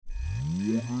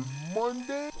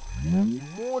Monday.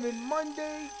 Morning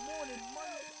Monday.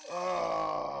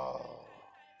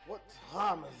 What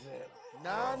time is it?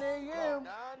 9 a.m.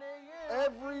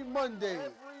 Every Monday.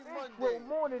 Well,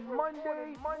 morning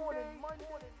Monday.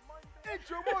 It's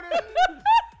your morning.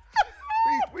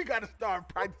 we got to start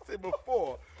practicing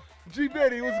before. G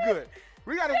Betty, what's good?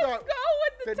 We got to start.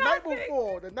 Go with the night topic.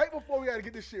 The night before, we got to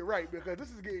get this shit right because this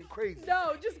is getting crazy.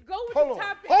 No, just go with Hold the on.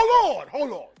 topic.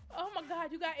 Hold on. Oh my God,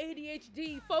 you got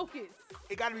ADHD. Focus.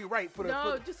 It got to be right for the.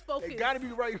 No, just focus. It got to be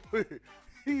right for.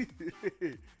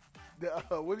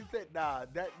 What he said? Nah,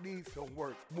 that needs some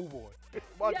work. Move on.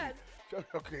 Yes.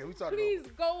 Okay, we started. Please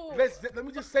go. Let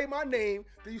me just say my name.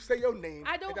 Then you say your name.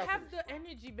 I don't have the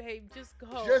energy, babe. Just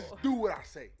go. Just do what I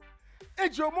say.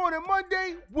 It's your morning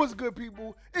Monday. What's good,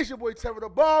 people? It's your boy Trevor the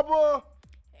Barber.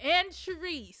 And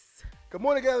Sharice. Good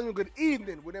morning, guys, and good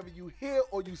evening, whenever you hear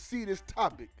or you see this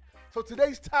topic. So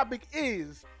today's topic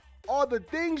is, are the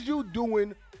things you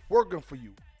doing working for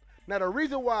you? Now, the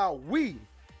reason why we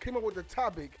came up with the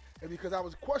topic is because I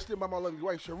was questioned by my lovely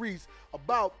wife, Sharice,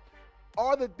 about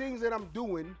are the things that I'm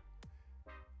doing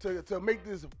to make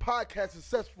this podcast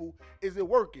successful, is it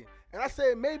working? And I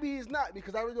said maybe it's not,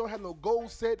 because I really don't have no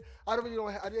goals set. I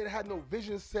didn't have no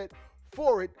vision set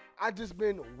for it. I just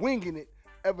been winging it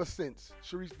ever since,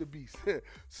 Sharice the Beast.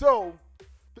 So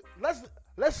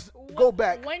let's go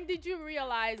back. When did you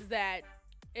realize that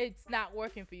it's not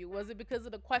working for you? Was it because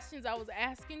of the questions I was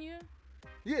asking you?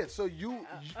 Yeah, so you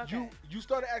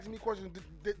started asking me questions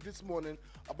this morning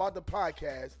about the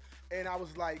podcast, and I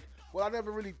was like, well, I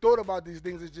never really thought about these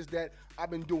things. It's just that I've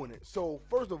been doing it. So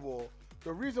first of all,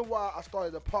 the reason why I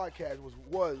started the podcast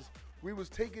was we was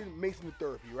taking Mason to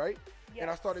therapy, right? Yes.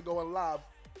 And I started going live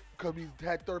because we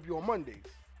had therapy on Mondays.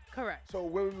 Correct. So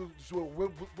when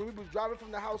we was driving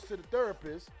from the house to the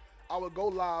therapist, I would go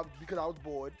live because I was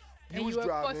bored. You was were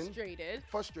driving,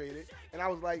 frustrated, and I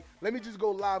was like, let me just go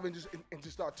live and just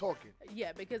start talking.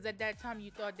 Yeah, because at that time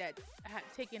you thought that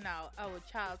taking our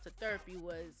child to therapy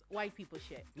was white people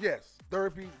shit. Yes,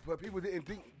 therapy, but people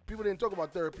didn't talk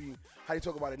about therapy how they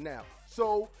talk about it now.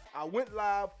 So I went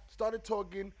live, started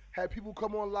talking, had people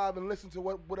come on live and listen to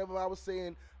whatever I was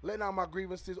saying, letting out my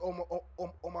grievances on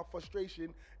my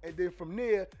frustration, and then from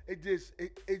there it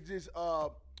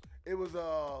was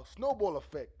a snowball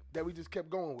effect that we just kept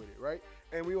going with it, right?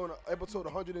 And we on episode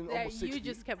 100 and almost 60. You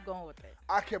just kept going with it.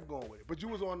 I kept going with it, but you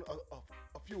was on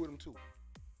a few of them too,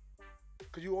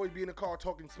 cause you always be in the car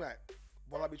talking smack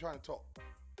while I be trying to talk.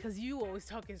 Cause you always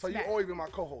talking so smack. So you always been my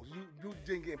co-host. You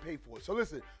didn't get paid for it. So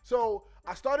listen. So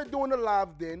I started doing the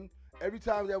live then. Every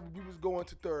time that we was going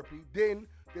to therapy, then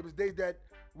there was days that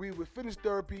we would finish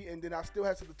therapy and then I still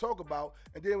had something to talk about.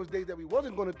 And then there was days that we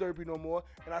wasn't going to therapy no more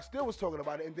and I still was talking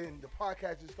about it. And then the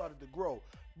podcast just started to grow.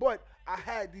 But I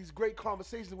had these great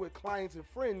conversations with clients and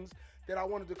friends that I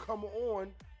wanted to come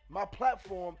on my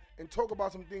platform and talk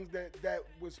about some things that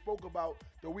was spoke about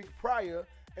the week prior.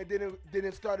 And then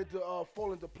it started to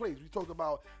fall into place. We talked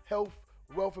about health,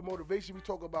 wealth, and motivation. We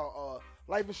talk about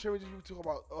life insurance. We talk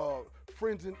about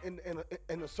friends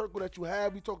in the circle that you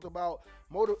have. We talked about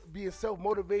being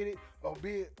self-motivated or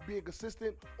being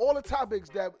consistent. All the topics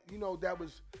that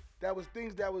was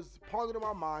things that was pondering in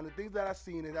my mind, the things that I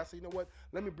seen, and I said, you know what?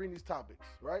 Let me bring these topics,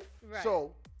 right?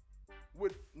 So,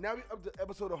 now we up to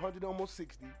episode 100, almost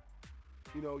 60.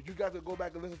 You know, you guys will go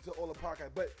back and listen to all the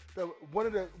podcasts. But one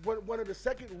of the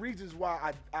second reasons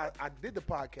why I did the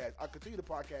podcast, I continue the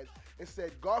podcast, and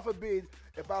said, God forbid,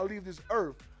 if I leave this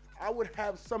earth, I would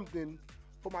have something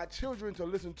for my children to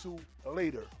listen to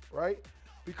later, right?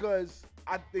 Because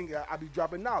I think I'll be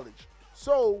dropping knowledge.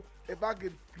 So if I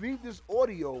could leave this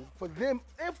audio for them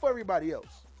and for everybody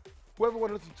else, whoever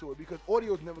want to listen to it, because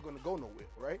audio is never going to go nowhere,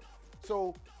 right?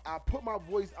 So I put my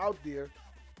voice out there,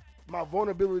 my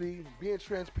vulnerability, being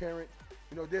transparent.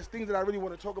 You know, there's things that I really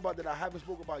want to talk about that I haven't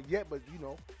spoken about yet, but you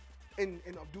know, in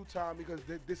due time, because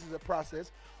this is a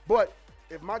process. But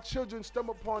if my children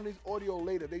stumble upon this audio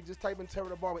later, they just type in Terror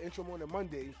the Barber Intro Morning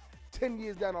Monday, 10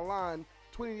 years down the line,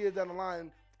 20 years down the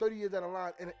line, 30 years down the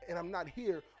line, and I'm not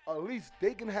here, at least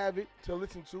they can have it to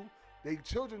listen to.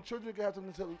 Children can have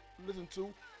something to listen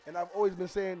to. And I've always been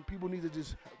saying people need to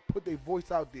just put their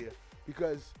voice out there,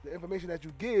 because the information that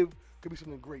you give could be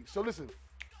something great. So listen,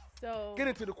 get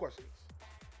into the questions.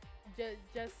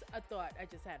 Just a thought. I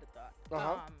just had a thought.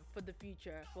 For a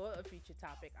future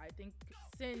topic. I think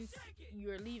since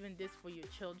you're leaving this for your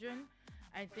children,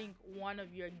 I think one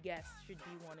of your guests should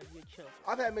be one of your children.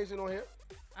 I've had Mason on here,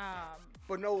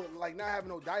 but not having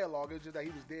no dialogue. It's just that he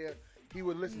was there. He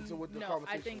would listen to what the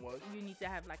conversation was. I think you need to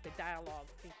have like a dialogue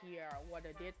to hear what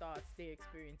are their thoughts, their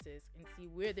experiences, and see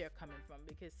where they're coming from.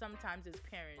 Because sometimes as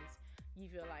parents, you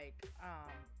feel like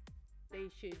they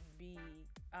should be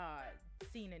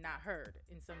seen and not heard,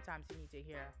 and sometimes you need to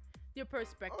hear their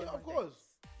perspective. Of course,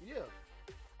 yeah.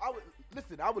 I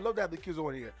would love to have the kids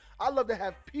on here. I love to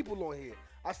have people on here.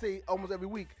 I say almost every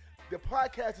week, the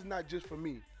podcast is not just for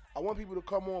me. I want people to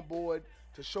come on board,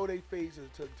 to show their faces,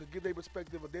 to give their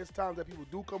perspective. But there's times that people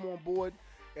do come on board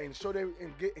and show their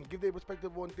and give their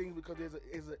perspective on things because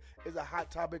there's a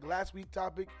hot topic. Last week's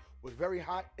topic was very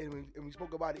hot, and we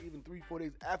spoke about it even 3-4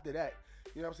 days after that.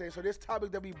 You know what I'm saying? So there's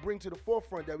topics that we bring to the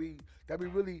forefront that we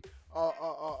really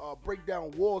break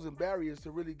down walls and barriers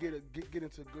to really get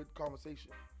into good conversation.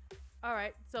 All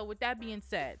right. So with that being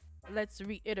said, let's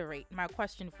reiterate my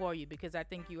question for you, because I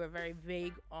think you were very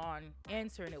vague on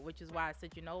answering it, which is why I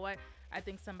said, you know what? I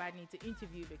think somebody needs to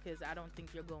interview because I don't think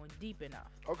you're going deep enough.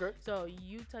 Okay. So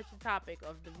you touched the topic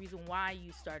of the reason why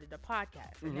you started a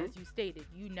podcast. Mm-hmm. And as you stated,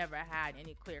 you never had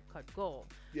any clear-cut goal.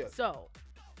 Yes. So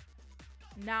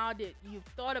now that you've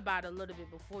thought about it a little bit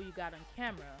before you got on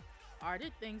camera, are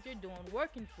the things you're doing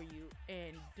working for you?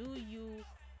 And do you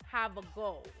have a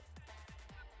goal?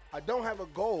 I don't have a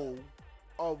goal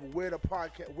of where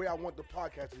I want the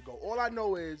podcast to go. All I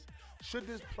know is, should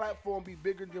this platform be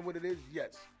bigger than what it is?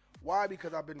 Yes. Why?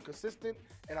 Because I've been consistent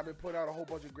and I've been putting out a whole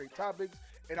bunch of great topics,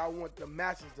 and I want the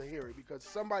masses to hear it because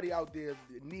somebody out there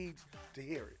needs to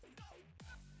hear it.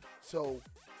 So,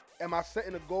 am I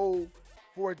setting a goal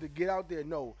for it to get out there?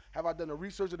 No. Have I done the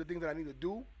research of the things that I need to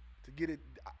do to get it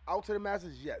out to the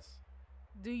masses? Yes.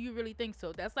 Do you really think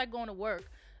so? That's like going to work.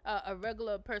 A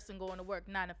regular person going to work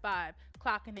 9 to 5,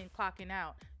 clocking in, clocking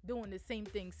out, doing the same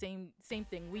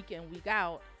thing week in, week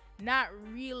out, not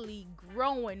really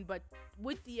growing, but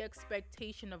with the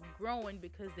expectation of growing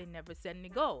because they never set any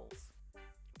goals.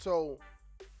 So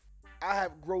I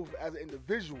have growth as an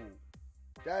individual.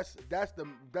 That's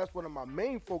one of my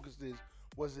main focuses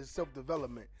was in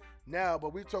self-development. Now,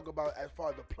 but we talk about as far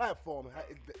as the platform,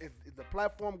 is the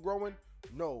platform growing?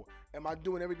 No. Am I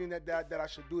doing everything that I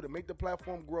should do to make the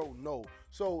platform grow? No.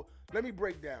 So let me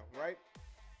break down, right?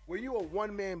 When you a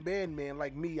one-man band man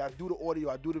like me, I do the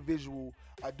audio, I do the visual,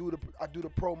 I do the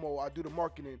promo, I do the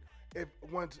marketing.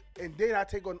 And then I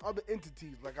take on other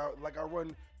entities, like I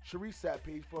run Sharice's SAP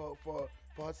page for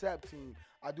her SAP team.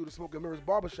 I do the Smoke and Mirrors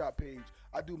Barbershop page.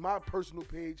 I do my personal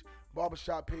page,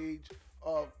 barbershop page,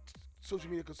 social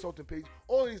media consultant page,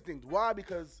 all these things. Why?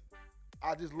 Because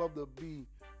I just love to be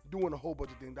doing a whole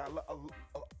bunch of things. I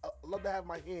love to have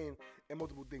my hand in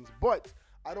multiple things, but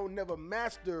I don't never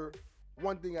master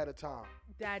one thing at a time.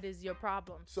 That is your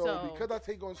problem. So because I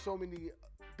take on so many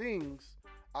things,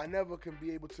 I never can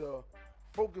be able to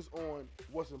focus on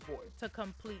what's important. To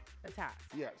complete a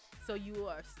task. Yes. So you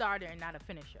are a starter and not a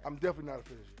finisher. I'm definitely not a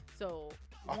finisher. So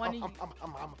I'm a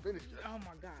finisher. Oh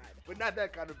my God. But not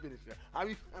that kind of finisher.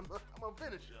 I'm a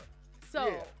finisher. So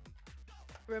yeah.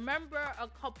 Remember a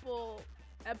couple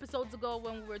episodes ago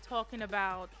when we were talking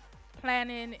about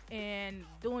planning and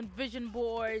doing vision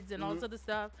boards and all this other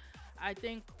stuff? I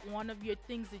think one of your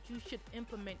things that you should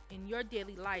implement in your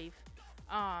daily life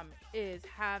is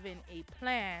having a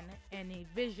plan and a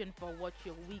vision for what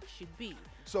your week should be.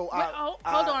 So hold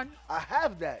on. I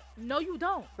have that. No, you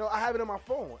don't. No, I have it on my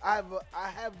phone. I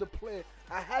have the plan.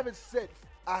 I have it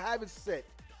set.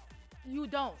 You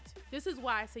don't. This is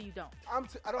why I say you don't.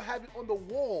 I don't have it on the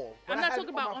wall. I'm not talking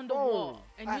about on the wall.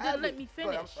 And you didn't let me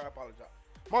finish. I'm sorry, I apologize.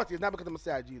 Monty, it's not because I'm a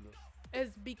sad either.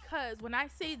 It's because when I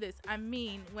say this, I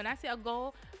mean, when I say a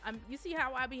goal, you see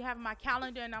how I be having my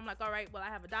calendar and I'm like, all right, well, I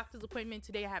have a doctor's appointment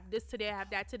today. I have this today. I have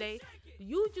that today.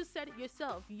 You just said it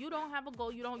yourself. You don't have a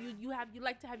goal. You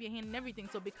like to have your hand in everything.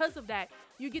 So because of that,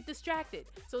 you get distracted.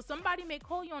 So somebody may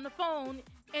call you on the phone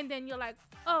and then you're like,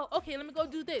 oh, okay, let me go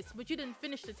do this. But you didn't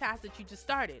finish the task that you just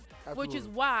started, Absolutely. Which is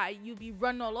why you be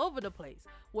running all over the place.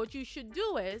 What you should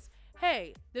do is,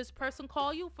 hey, this person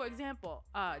call you, for example,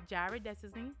 Jared, that's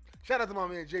his name. Shout out to my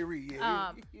man Jay Reed.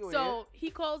 Yeah, he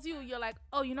calls you. You're like,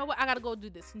 oh, you know what? I gotta go do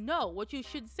this. No, what you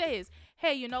should say is,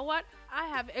 hey, you know what? I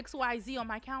have XYZ on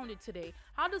my calendar today.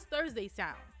 How does Thursday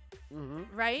sound?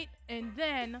 Mm-hmm. Right? And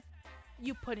then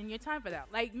you put in your time for that.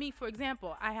 Like me, for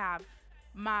example, I have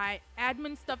my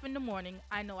admin stuff in the morning.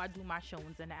 I know I do my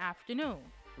showings in the afternoon.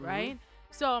 Mm-hmm. Right?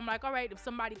 So I'm like, all right, if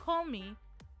somebody call me,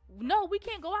 no, we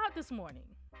can't go out this morning.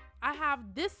 I have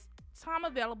this time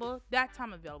available, that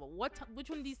time available. Which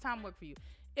one of these time work for you?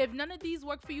 If none of these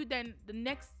work for you, then the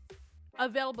next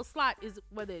available slot is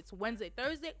whether it's Wednesday,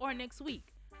 Thursday, or next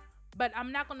week. But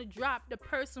I'm not going to drop the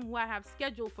person who I have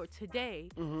scheduled for today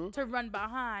to run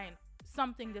behind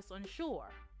something that's unsure.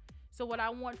 So what I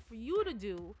want for you to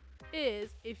do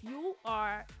is, if you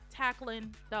are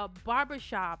tackling the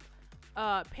barbershop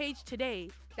page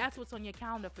today, that's what's on your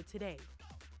calendar for today.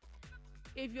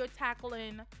 If you're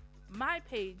tackling my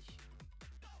page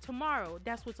tomorrow,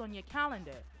 that's what's on your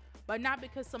calendar. But not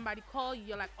because somebody called you,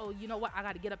 you're like, oh, you know what? I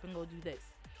got to get up and go do this.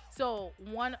 So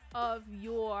one of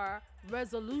your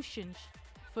resolutions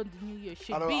for the new year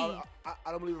should be.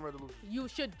 I don't believe in resolutions. You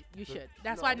should.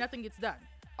 That's why nothing gets done.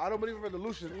 I don't believe in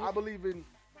resolutions. I believe in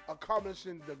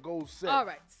accomplishing the goals set. All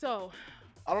right. So.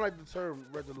 I don't like the term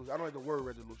resolution. I don't like the word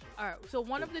resolution. All right. So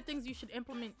one of the things you should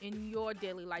implement in your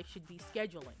daily life should be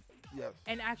scheduling. Yes.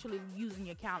 And actually using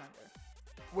your calendar.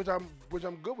 Which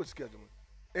I'm good with scheduling.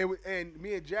 And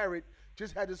me and Jared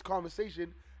just had this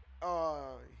conversation.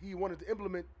 He wanted to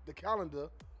implement the calendar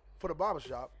for the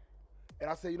barbershop. And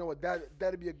I said, you know what,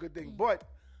 that'd be a good thing. But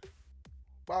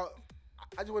I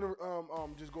just want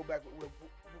to just go back with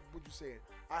what you're saying.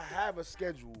 I have a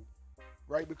schedule,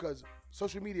 right? Because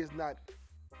social media is not,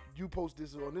 you post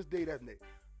this on this day, that day.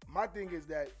 My thing is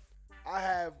that I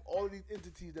have all of these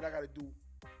entities that I got to do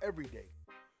every day.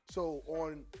 So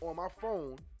on my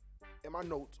phone, in my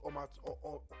notes, on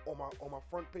my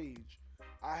front page,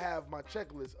 I have my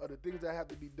checklist of the things that have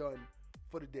to be done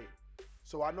for the day.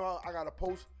 So I know I got to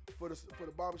post for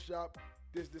the barbershop,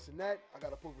 this, and that. I got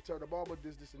to post for Terry the Barber,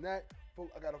 this, and that.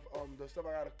 I got the stuff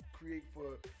I got to create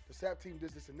for the SAP team,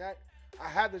 this, and that. I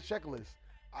have the checklist.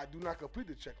 I do not complete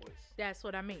the checklist. That's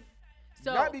what I mean.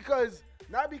 So not because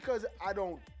I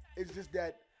don't. It's just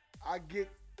that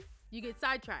you get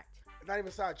sidetracked. Not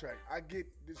even sidetracked. I get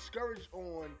discouraged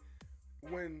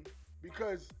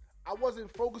because I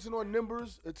wasn't focusing on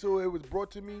numbers until it was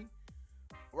brought to me,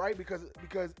 right? Because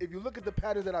if you look at the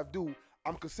patterns that I do,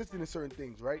 I'm consistent in certain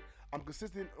things, right? I'm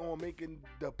consistent on making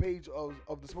the page of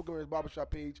the Smoking Ranch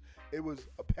Barbershop page. It was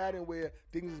a pattern where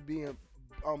things is being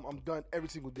done every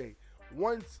single day.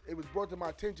 Once it was brought to my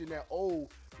attention that,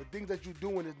 the things that you're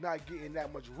doing is not getting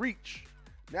that much reach,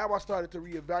 now I started to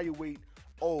reevaluate,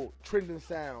 trending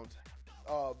sounds,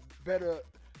 better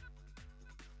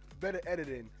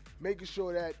editing, making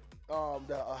sure that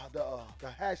the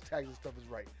hashtags and stuff is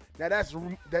right. Now that's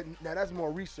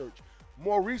more research.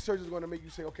 More research is going to make you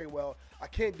say, okay, well, I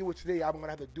can't do it today. I'm going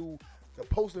to have to do the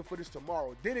posting for this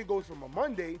tomorrow. Then it goes from a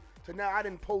Monday to now I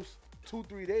didn't post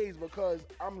 2-3 days because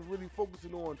I'm really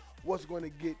focusing on what's going to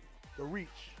get the reach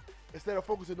instead of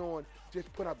focusing on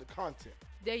just putting out the content.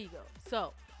 There you go.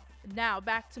 So now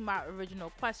back to my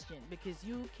original question, because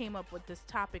you came up with this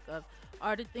topic of,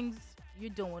 are the things you're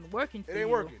doing working for you? It ain't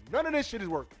working. None of this shit is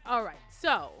working. All right.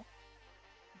 So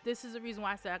this is the reason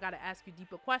why I said I got to ask you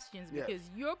deeper questions, because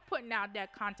you're putting out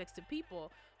that context to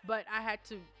people, but I had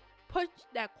to put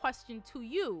that question to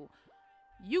you.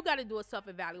 You got to do a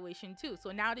self-evaluation too.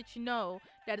 So now that you know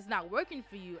that it's not working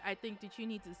for you, I think that you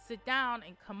need to sit down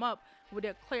and come up with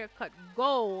a clear-cut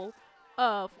goal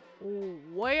of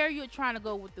where you're trying to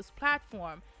go with this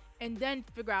platform, and then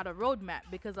figure out a roadmap.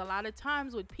 Because a lot of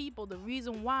times with people, the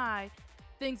reason why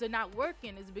things are not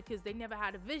working is because they never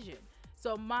had a vision.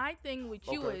 So my thing with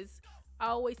you is, I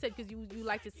always said, because you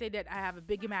like to say that I have a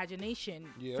big imagination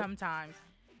sometimes.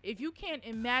 If you can't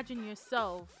imagine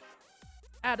yourself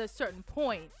at a certain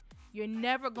point, you're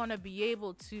never going to be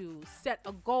able to set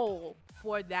a goal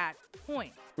for that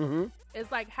point. Mm-hmm.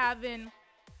 It's like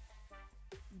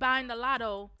buying the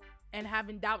lotto and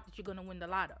having doubt that you're going to win the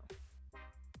lotto.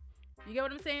 You get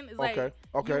what I'm saying? It's like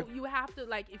you have to,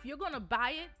 like, if you're going to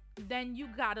buy it, then you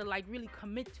got to, like, really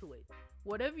commit to it.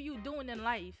 Whatever you're doing in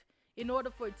life, in order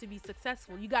for it to be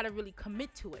successful, you got to really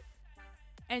commit to it.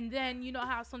 And then, you know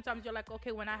how sometimes you're like,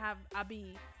 okay, when I'll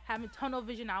be having tunnel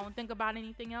vision, I don't think about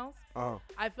anything else.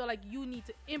 I feel like you need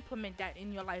to implement that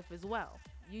in your life as well.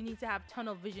 You need to have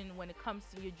tunnel vision when it comes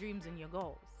to your dreams and your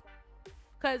goals.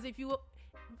 Because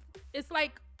it's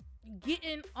like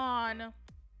getting on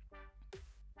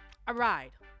a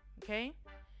ride, okay?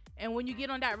 And when you get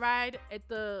on that ride at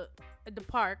the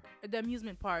park, at the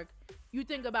amusement park, you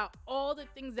think about all the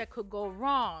things that could go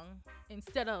wrong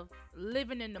instead of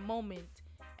living in the moment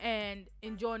and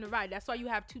enjoying the ride. That's why you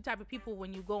have two type of people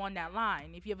when you go on that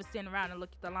line. If you ever stand around and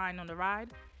look at the line on the ride,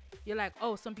 you're like,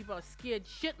 oh, some people are scared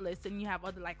shitless, and you have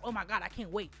other like, oh my God, I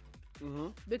can't wait. Mm-hmm.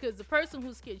 Because the person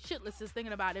who's scared shitless is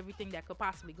thinking about everything that could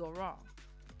possibly go wrong.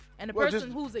 And the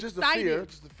person who's excited,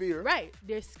 just the fear. Right,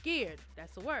 they're scared.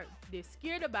 That's the word. They're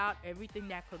scared about everything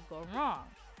that could go wrong.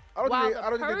 I don't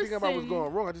think they're thinking about what's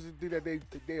going wrong. I just think that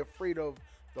they're afraid of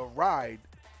the ride.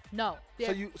 No.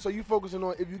 So you focusing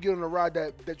on if you get on a ride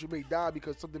that you may die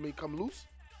because something may come loose?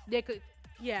 They could,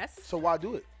 yes. So why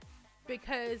do it?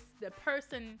 Because the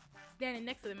person standing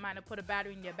next to them might have put a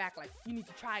battery in their back, like, you need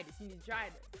to try this, you need to try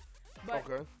this. But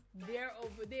they're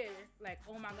over there like,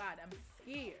 oh my God, I'm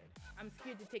scared. I'm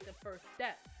scared to take the first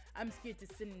step. I'm scared to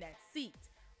sit in that seat.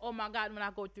 oh my God, when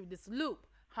I go through this loop,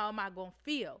 how am I going to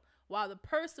feel? While the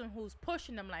person who's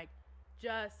pushing them, like,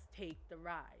 just take the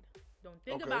ride. Don't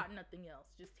think about nothing else.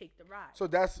 Just take the ride. So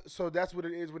that's what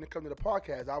it is when it comes to the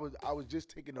podcast. I was just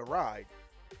taking the ride.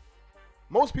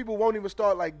 Most people won't even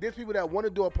start. Like, there's people that want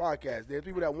to do a podcast. There's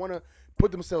people that want to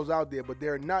put themselves out there, but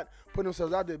they're not putting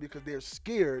themselves out there because they're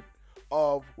scared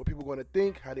of what people are going to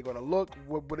think, how they're going to look,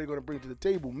 what they're going to bring to the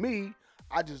table. Me,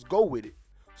 I just go with it.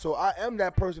 So I am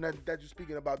that person that you're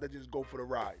speaking about that just go for the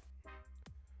ride.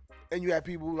 And you have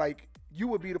people like, you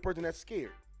would be the person that's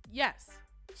scared. Yes.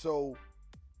 So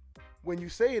when you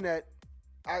saying that,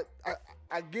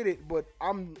 I get it, but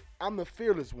I'm the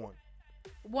fearless one.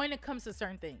 When it comes to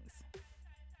certain things.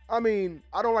 I mean,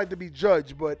 I don't like to be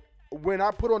judged, but when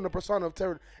I put on the persona of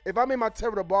Terry, if I made my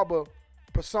Terry the Barber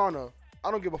persona, I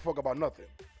don't give a fuck about nothing.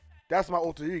 That's my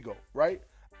alter ego, right?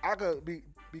 I could be,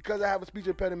 because I have a speech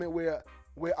impediment where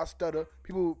I stutter.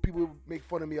 People make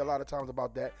fun of me a lot of times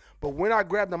about that. But when I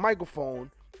grab the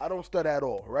microphone, I don't stutter at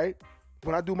all, right?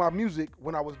 When I do my music,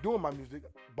 when I was doing my music,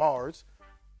 bars,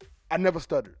 I never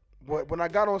stuttered. But when I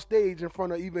got on stage in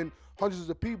front of even hundreds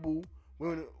of people,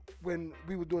 when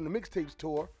we were doing the mixtapes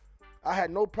tour, I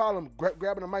had no problem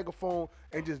grabbing a microphone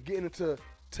and just getting into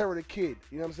Terror the Kid.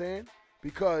 You know what I'm saying?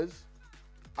 Because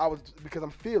I'm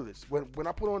fearless. When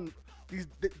I put on these,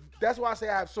 that's why I say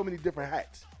I have so many different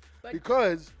hats.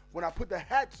 Because when I put the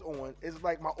hats on, it's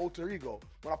like my alter ego.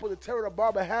 When I put the Terror the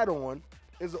Barber hat on,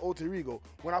 it's an alter ego.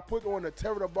 When I put on the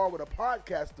Terror the Barber, the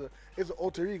podcaster, it's an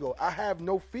alter ego. I have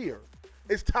no fear.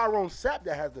 It's Tyrone Sapp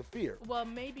that has the fear. Well,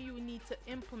 maybe you need to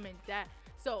implement that.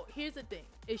 So here's the thing.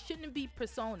 It shouldn't be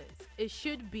personas. It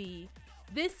should be,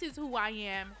 this is who I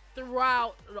am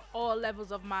throughout all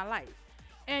levels of my life.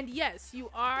 And yes, you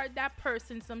are that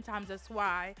person. Sometimes that's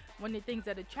why one of the things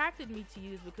that attracted me to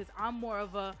you is because I'm more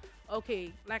of a,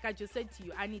 okay, like I just said to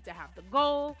you, I need to have the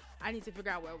goal. I need to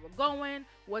figure out where we're going.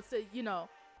 What's the,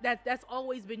 that's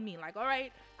always been me. Like, all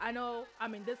right, I know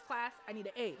I'm in this class, I need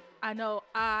an A. I know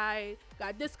I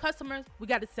got this customers, we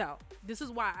got to sell. This is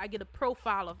why I get a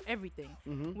profile of everything.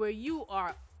 Mm-hmm. Where you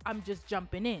are, I'm just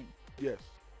jumping in. Yes.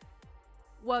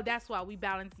 Well, that's why we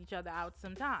balance each other out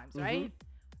sometimes, mm-hmm. right?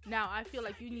 Now, I feel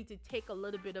like you need to take a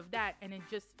little bit of that, and it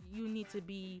just, you need to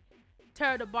be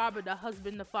Terror the Barber, the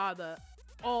husband, the father,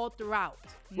 all throughout,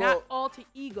 not alter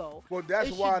ego. Well, that's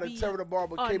why the Terror the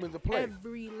Barber came into play.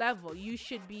 Every level, you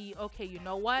should be, okay, you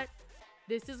know what?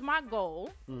 This is my goal.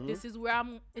 Mm-hmm. This is where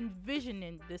I'm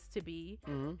envisioning this to be.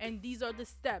 Mm-hmm. And these are the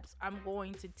steps I'm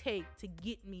going to take to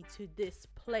get me to this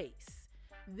place.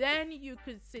 Then you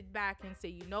could sit back and say,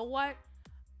 you know what?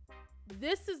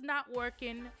 This is not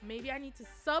working. Maybe I need to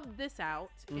sub this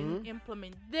out mm-hmm. and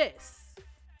implement this.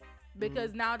 Because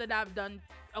mm-hmm. now that I've done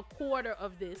a quarter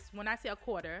of this, when I say a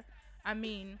quarter, I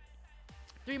mean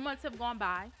 3 months have gone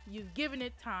by. You've given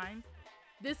it time.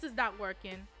 This is not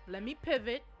working. Let me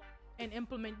pivot and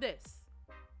implement this.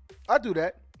 I do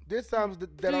that. There's times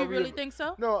that do you really think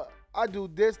so? No, I do.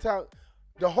 There's time.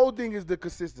 The whole thing is the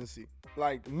consistency.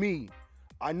 Like me,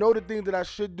 I know the things that I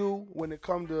should do when it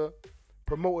comes to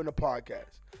promoting the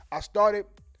podcast. I started.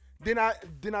 Then I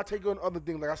take on other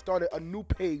things. Like I started a new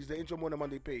page, the Intro Morning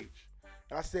Monday page,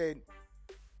 and I said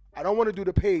I don't want to do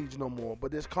the page no more,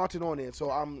 but there's content on it. So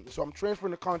I'm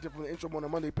transferring the content from the Intro Morning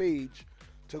Monday page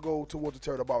to go towards the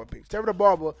Terror the Barber page. Terror the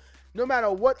Barber, no matter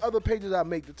what other pages I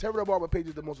make, the Terror the Barber page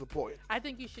is the most important. I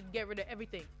think you should get rid of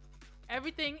everything,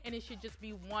 and it should just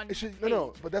be one. It should page.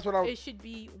 No, but that's what I'm. It should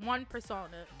be one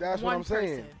persona. That's what I'm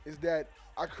saying. Is that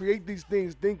I create these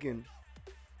things thinking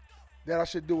that I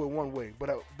should do it one way, but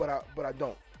I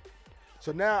don't.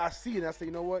 So now I see it and I say,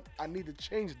 you know what? I need to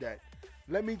change that.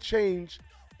 Let me change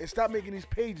and stop making these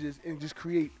pages and just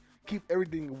keep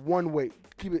everything one way,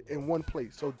 keep it in one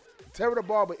place. So Terror the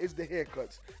Barber is the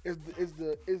haircuts, is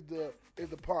the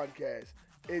podcast.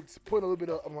 It's putting a little bit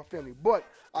of my family, but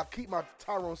I keep my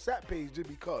Tyrone Sapp page just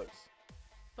because.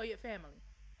 For your family.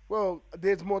 Well,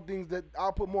 there's more things that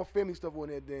I'll put more family stuff on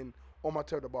there than on my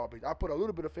Terror the Barber page. I put a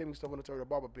little bit of family stuff on the Terror the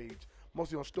Barber page,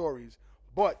 mostly on stories.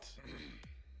 But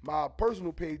my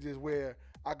personal page is where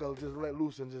I can just let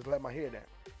loose and just let my hair down.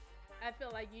 I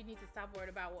feel like you need to stop worrying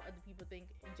about what other people think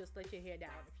and just let your hair down.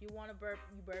 If you want to burp,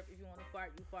 you burp. If you want to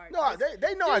fart, you fart. No,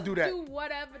 they know I do that. Do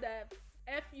whatever the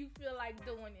F you feel like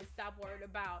doing and stop worrying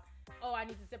about, oh, I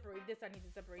need to separate this, I need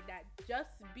to separate that. Just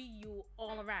be you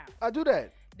all around. I do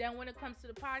that. Then when it comes to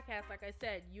the podcast, like I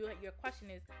said, your question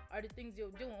is, are the things you're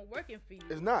doing working for you?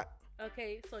 It's not.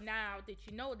 Okay, so now that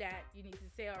you know that, you need to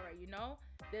say, all right,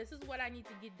 this is what I need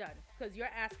to get done, because you're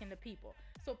asking the people.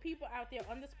 So people out there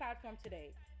on this platform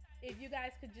today, if you guys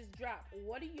could just drop,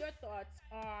 what are your thoughts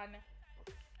on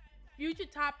future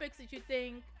topics that you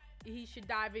think he should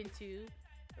dive into,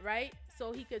 right?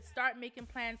 So he could start making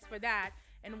plans for that.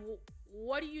 And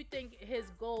what do you think his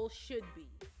goal should be?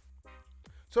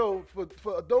 So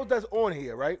for those that's on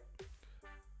here, right?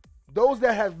 Those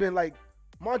that have been like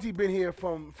Monty been here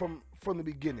from the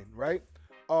beginning, right?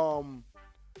 Um,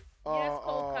 Yes, uh,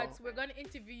 Cold uh, Cuts. We're gonna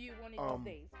interview you one of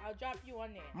these days. I'll drop you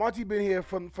on there. Monty been here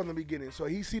from the beginning, so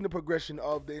he's seen the progression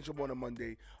of the intro on a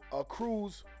Monday.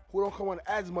 Cruz, who don't come on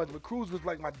as much, but Cruz was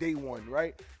like my day one,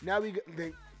 right? Now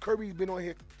Kirby's been on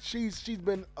here. She's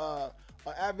been an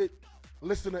avid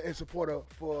listener and supporter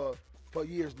for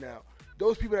years now.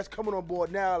 Those people that's coming on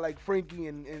board now, like Frankie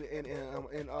and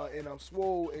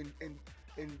Swole and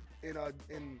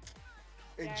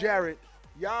Jarrett,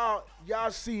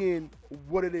 y'all seeing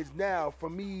what it is now. For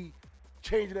me,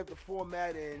 changing up the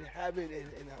format and having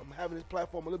this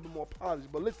platform a little bit more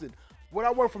polished. But listen, what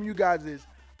I want from you guys is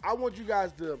I want you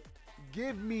guys to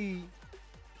give me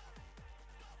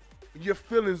your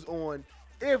feelings on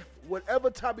if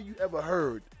whatever topic you ever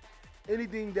heard,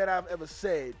 anything that I've ever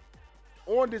said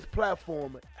on this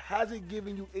platform hasn't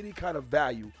given you any kind of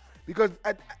value. Because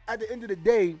at the end of the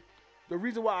day, the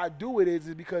reason why I do it is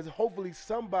because hopefully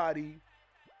somebody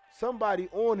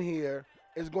on here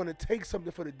is going to take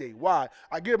something for the day. Why?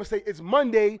 I get up and say, it's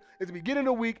Monday, it's the beginning of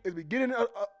the week, it's the beginning of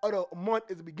the month,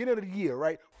 it's the beginning of the year,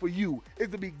 right? For you,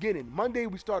 it's the beginning. Monday,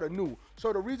 we start anew.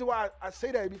 So the reason why I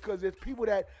say that is because there's people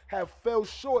that have fell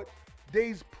short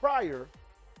days prior,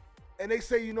 and they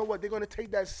say, you know what, they're going to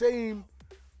take that same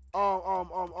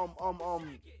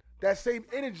that same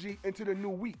energy into the new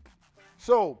week.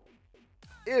 So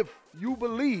if you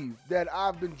believe that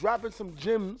I've been dropping some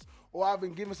gems or I've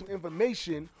been giving some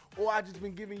information or I've just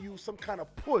been giving you some kind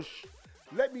of push,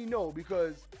 let me know.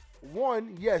 Because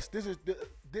one, yes, this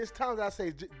time that I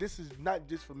say this is not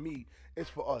just for me, it's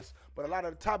for us. But a lot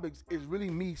of the topics is really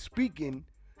me speaking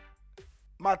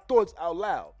my thoughts out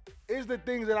loud. Is the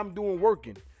things that I'm doing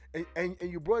working? And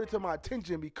you brought it to my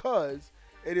attention because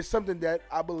it is something that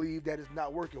I believe that is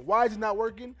not working. Why is it not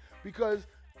working? Because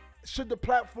should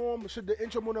the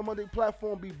Intro Monday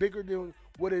platform be bigger than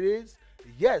what it is?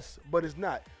 Yes, but it's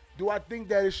not. Do I think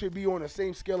that it should be on the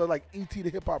same scale of like E.T. the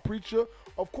Hip Hop Preacher?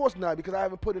 Of course not, because I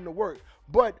haven't put in the work.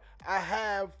 But I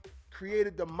have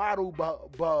created the model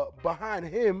behind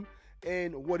him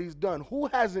and what he's done. Who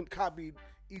hasn't copied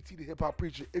E.T. the Hip Hop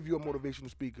Preacher if you're a motivational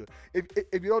speaker? If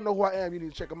you don't know who I am, you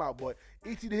need to check him out. But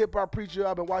E.T. the Hip Hop Preacher,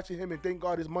 I've been watching him, and thank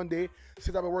God it's Monday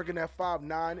since I've been working at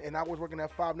 5'9", and I was working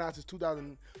at 5'9" since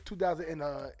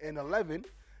 2011.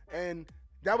 And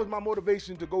that was my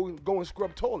motivation to go and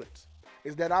scrub toilets,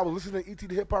 is that I was listening to E.T.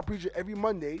 the Hip Hop Preacher every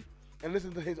Monday and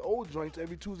listening to his old joints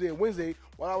every Tuesday and Wednesday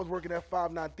while I was working at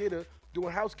 5'9" Theater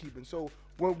doing housekeeping. So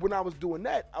when I was doing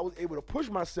that, I was able to push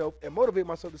myself and motivate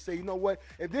myself to say, you know what,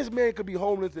 if this man could be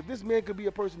homeless, if this man could be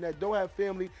a person that don't have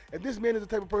family, if this man is the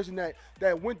type of person that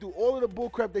went through all of the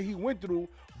bull crap that he went through,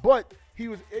 but he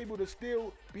was able to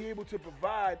still be able to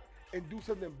provide and do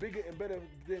something bigger and better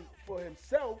than for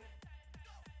himself,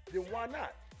 then why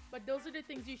not? But those are the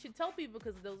things you should tell people,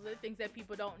 because those are the things that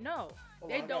people don't know. Oh,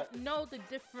 they don't know the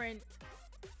different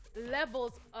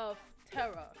levels of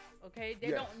terror, okay?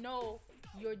 They don't know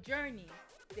your journey.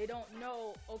 They don't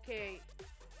know, okay.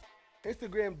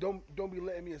 Instagram don't be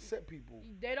letting me accept people.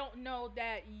 They don't know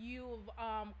that you've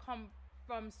come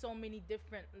from so many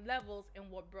different levels and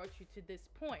what brought you to this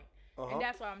point. And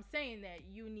that's why I'm saying that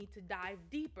you need to dive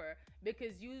deeper,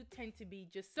 because you tend to be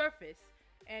just surface.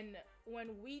 And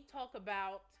when we talk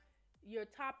about your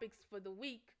topics for the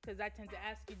week, because I tend to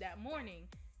ask you that morning,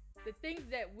 the things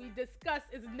that we discuss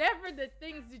is never the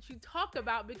things that you talk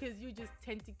about, because you just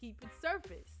tend to keep it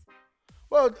surface.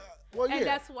 Well, yeah. And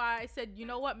that's why I said, you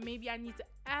know what, maybe I need to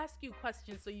ask you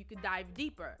questions so you could dive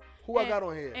deeper. I got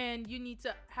on here? And you need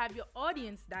to have your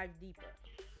audience dive deeper.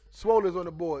 Swole is on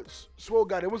the board. Swole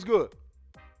got it. What's good?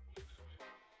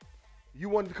 You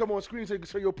wanted to come on screen so you can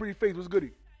show your pretty face. What's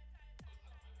goody?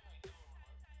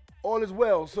 All is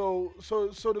well. So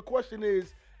the question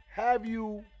is, are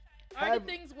the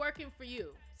things working for you?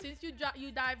 Since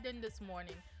you dived in this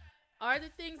morning, are the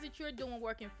things that you're doing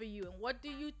working for you, and what do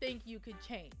you think you could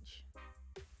change?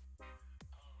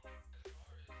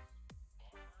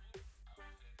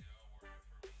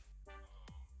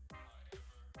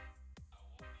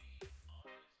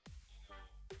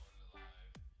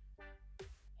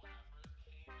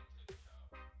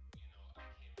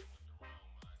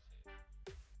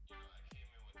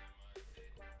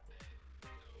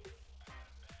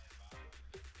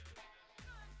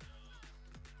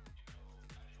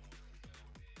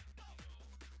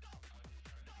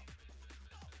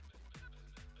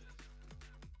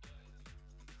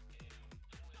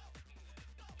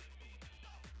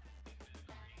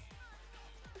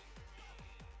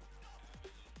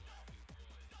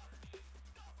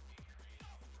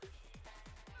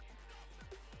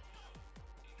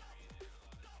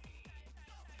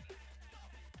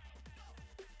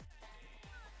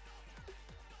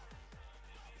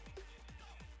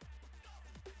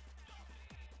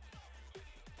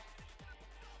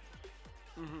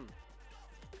 Mm-hmm.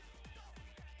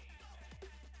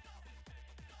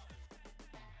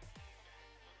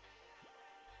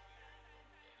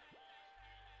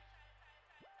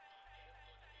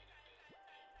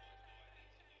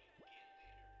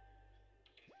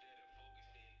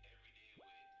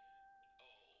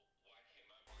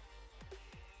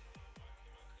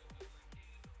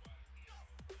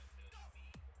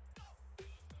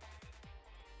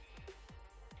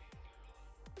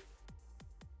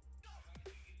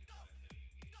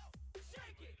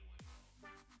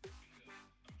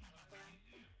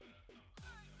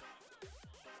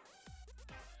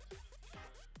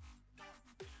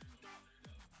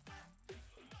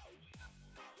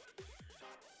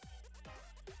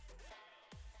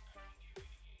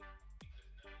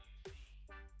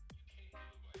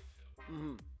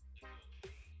 Mm-hmm.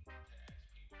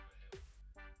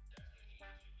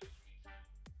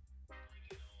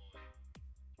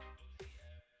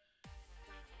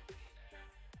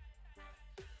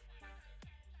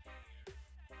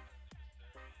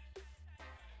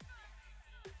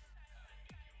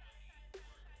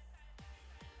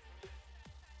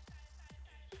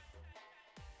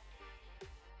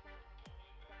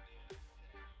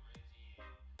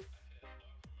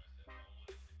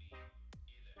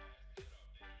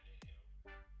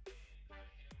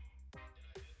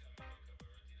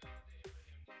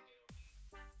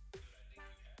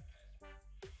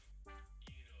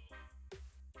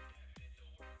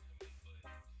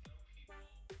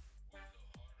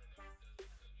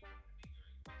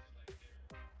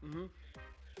 Mm-hmm.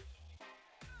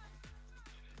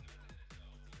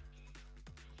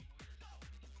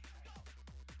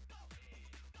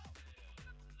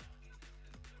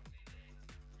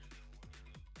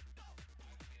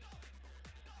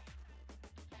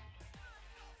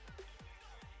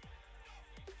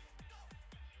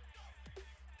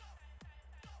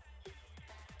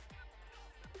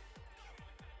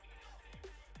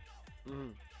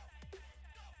 Mm-hmm.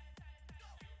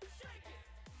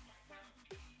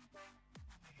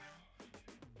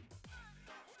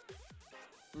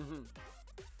 Mm-hmm.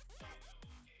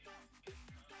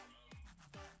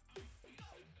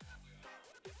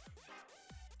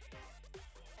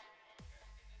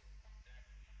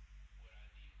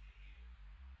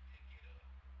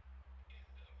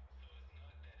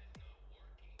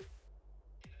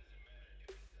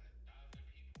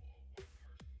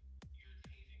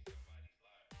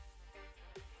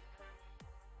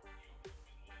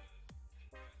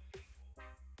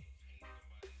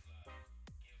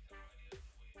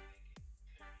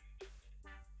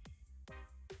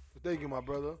 Thank you, my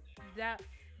brother. That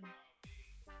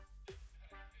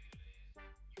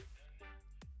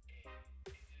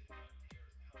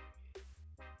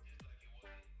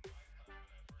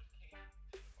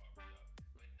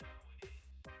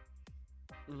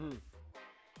Mm-hmm.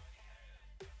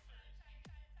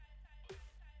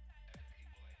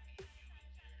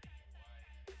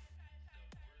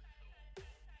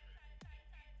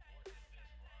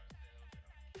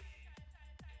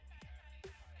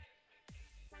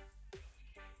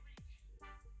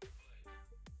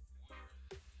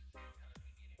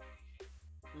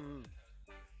 Mm-hmm.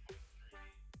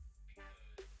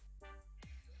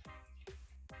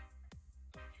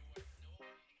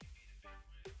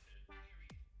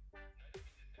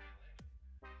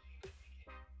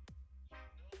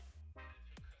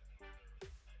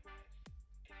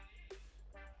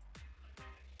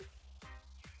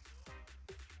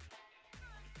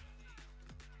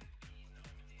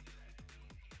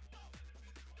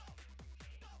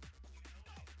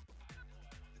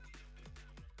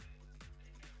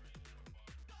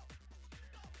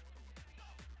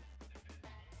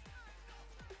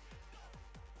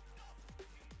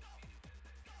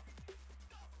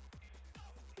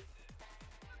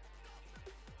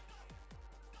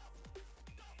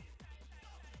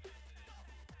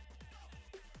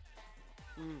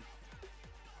 Mm-hmm.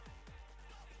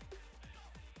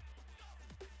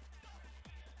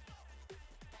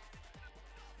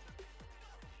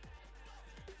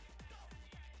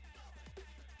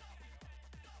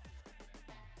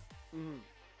 Mm-hmm.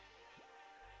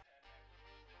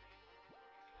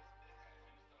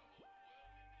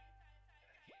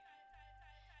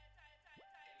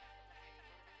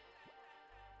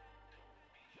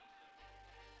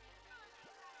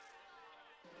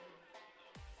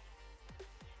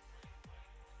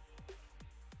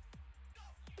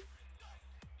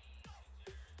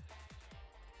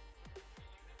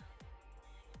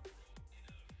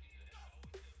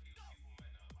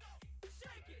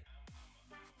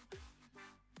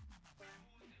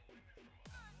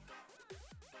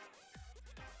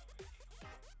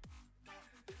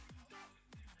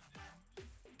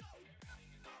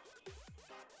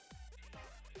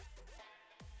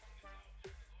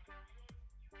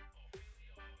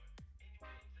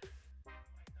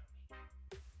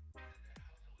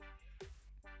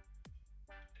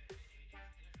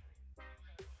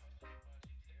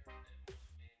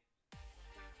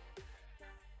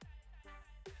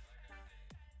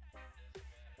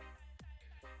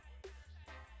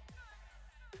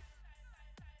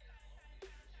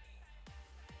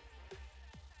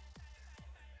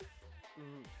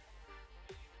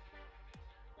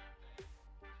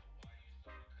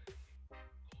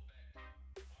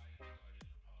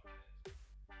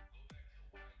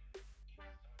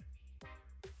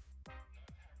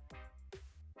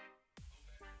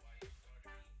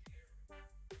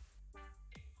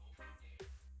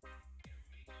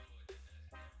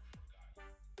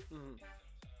 Mhm.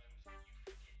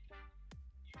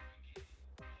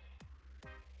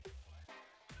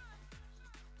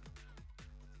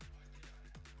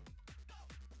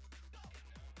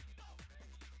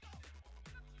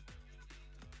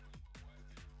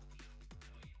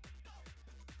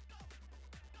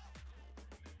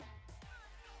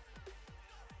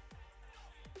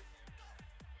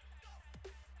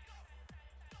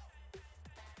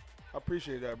 I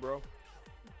appreciate that, bro.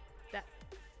 That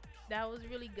that was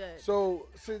really good. So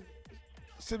since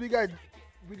we got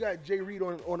Jay Reed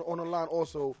on the line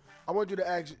also, I want you to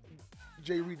ask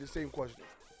Jay Reed the same question.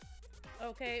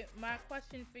 Okay, my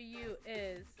question for you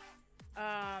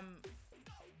um,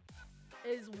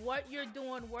 is what you're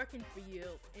doing working for you,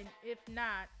 and if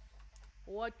not,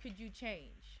 what could you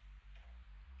change?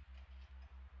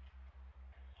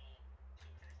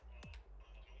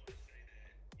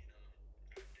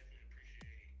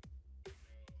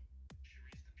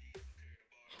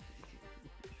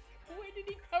 Where did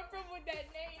he come from with that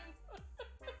name?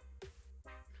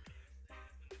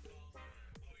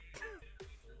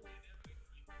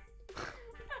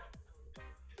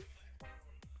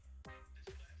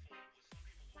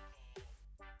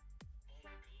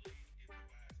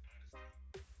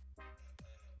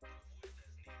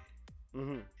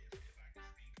 Mhm.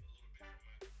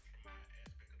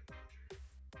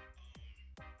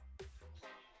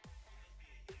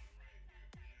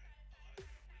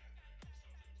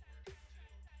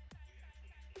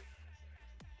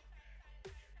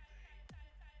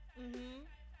 Mhm.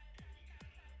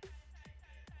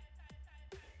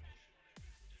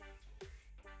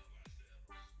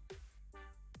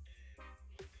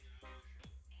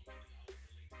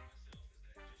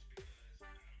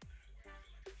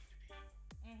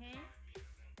 Mhm.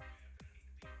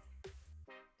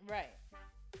 Right.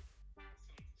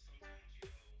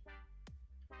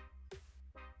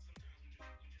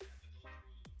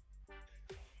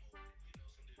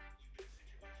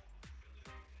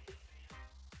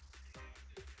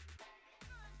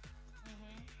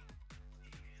 Mhm.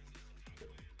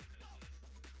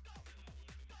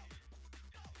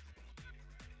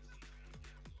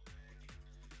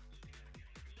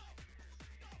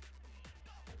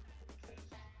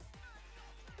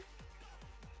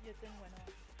 Your thing went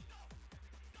off.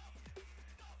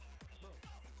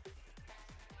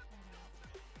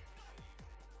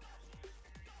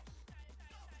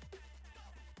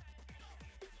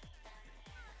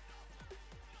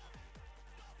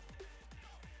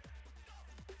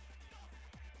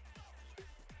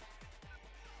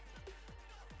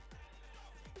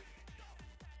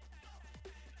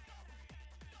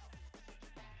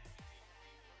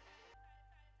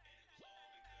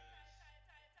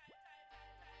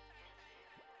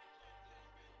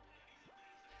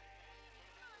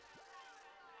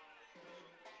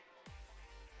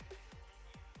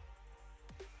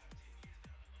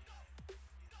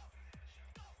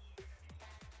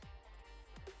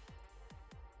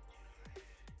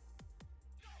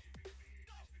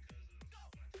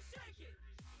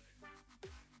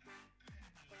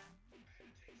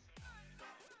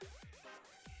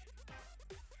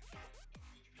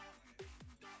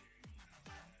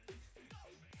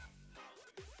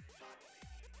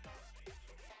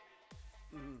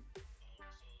 Mhm. Mhm.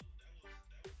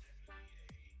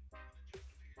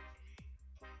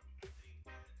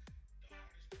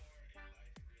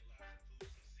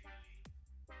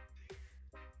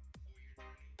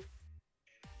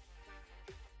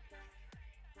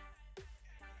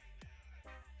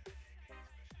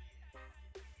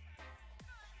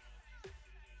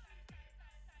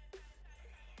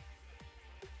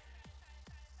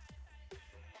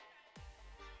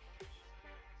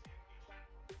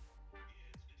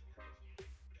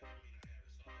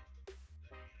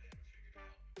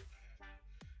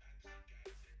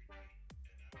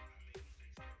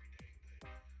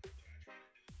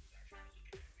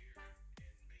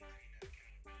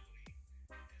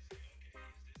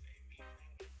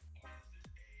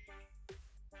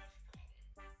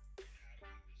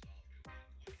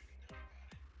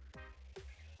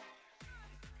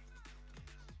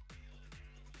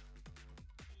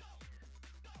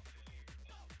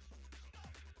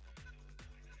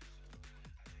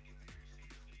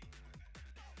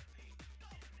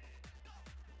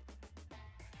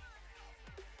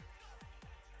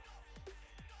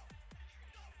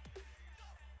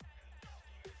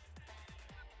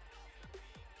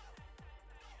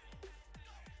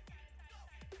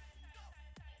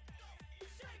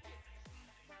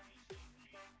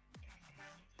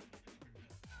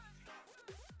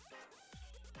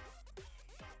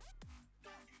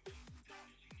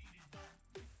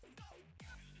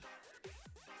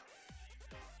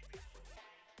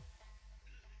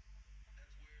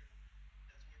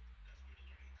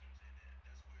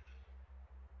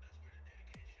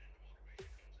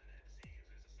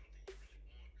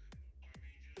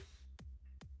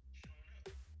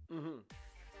 Mm-hmm.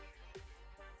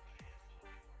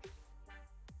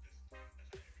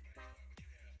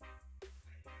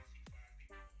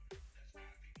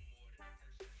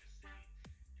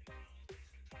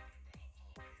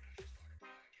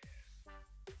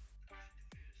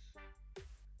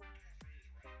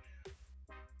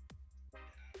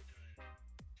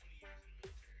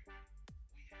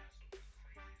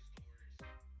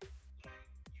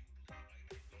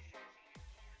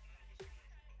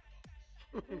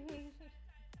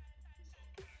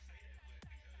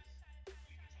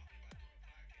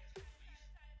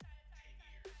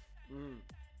 Mm-hmm.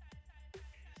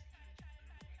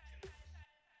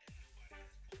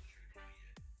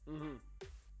 Mm-hmm.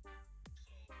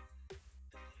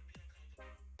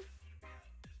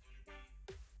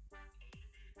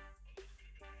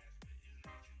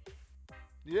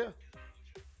 Yeah.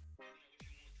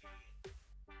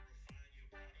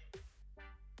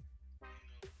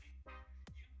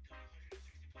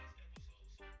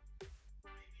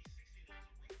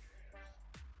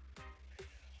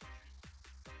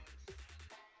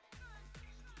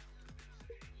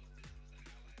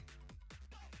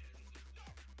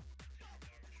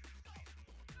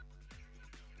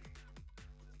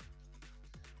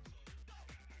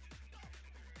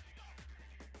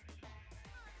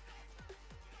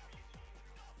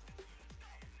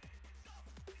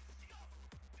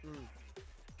 Mm.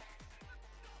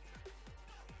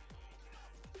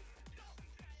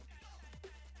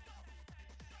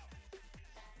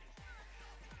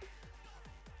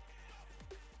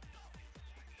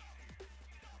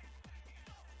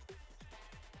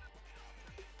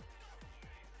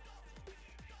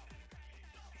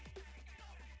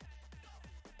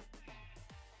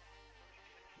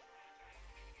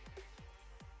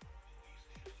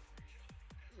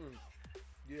 Mm.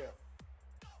 Yeah.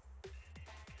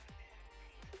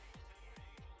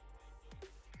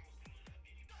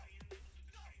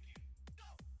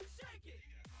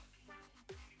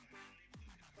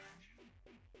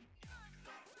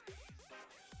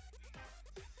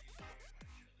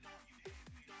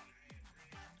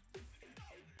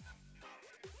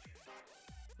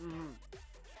 Mm-hmm.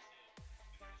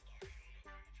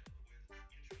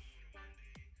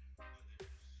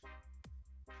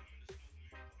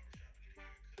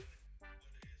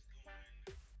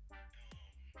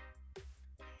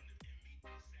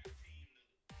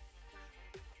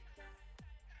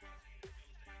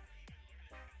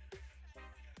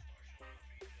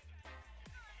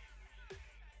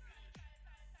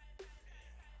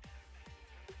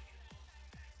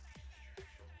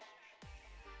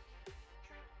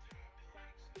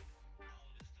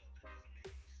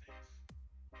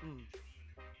 Mm.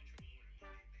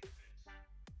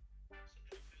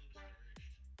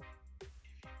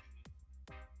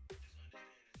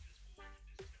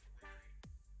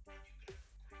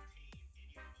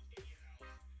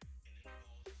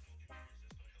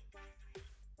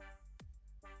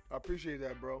 I appreciate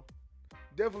that, bro.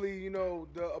 Definitely,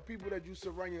 the people that you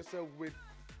surround yourself with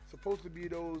supposed to be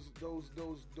those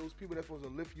people that's supposed to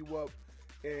lift you up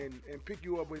and pick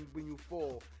you up when you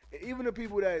fall. And even the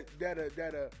people that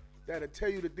tell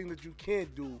you the things that you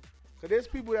can't do. Cause there's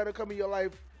people that are come in your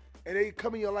life and they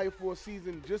come in your life for a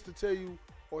season just to tell you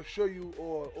or show you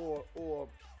or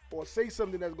say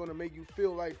something that's gonna make you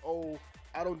feel like, oh,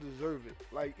 I don't deserve it.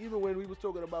 Like even when we was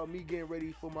talking about me getting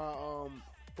ready for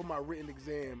my written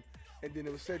exam, and then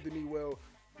it was said to me, well,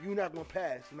 you're not gonna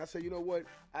pass. And I said, you know what?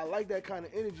 I like that kind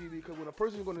of energy because when a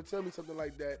person's gonna tell me something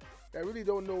like that, that really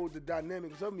don't know the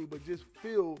dynamics of me, but just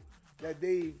feel that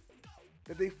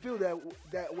they feel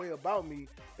that way about me,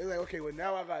 it's like, okay, well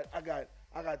now I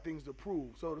got things to prove.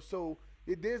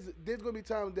 There's gonna be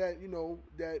times that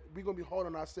that we're gonna be hard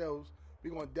on ourselves,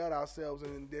 we're gonna doubt ourselves,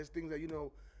 and there's things that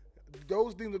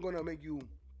those things are gonna make you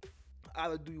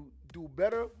either do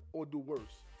better or do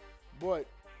worse. But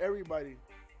everybody,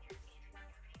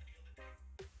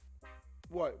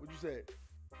 what you said?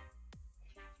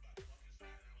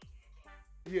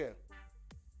 Yeah.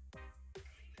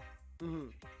 Hmm.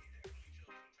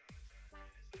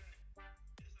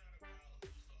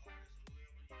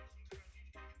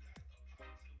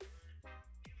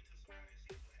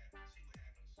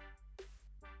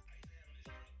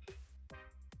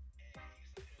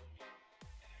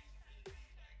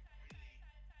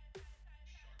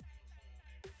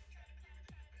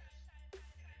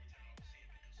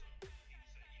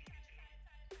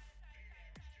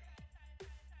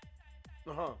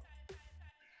 Uh huh.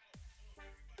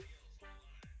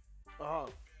 Uh huh.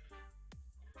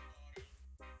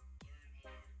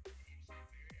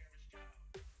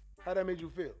 How that made you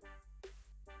feel?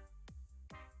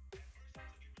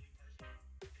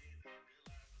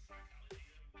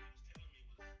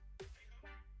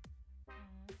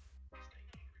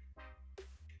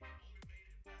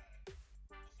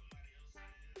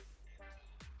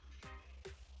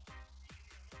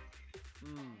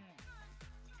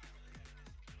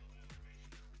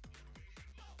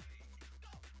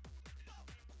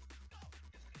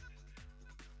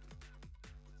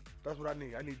 That's what I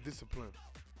need. I need discipline.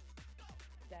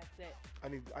 That's it.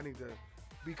 I need to,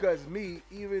 because me,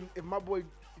 even if my boy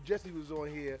Jesse was on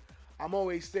here, I'm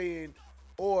always saying,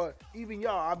 or even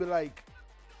y'all, I'll be like,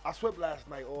 I swept last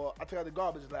night, or I took out the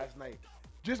garbage last night.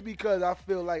 Just because I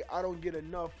feel like I don't get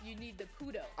enough. You need the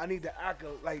kudos. I need the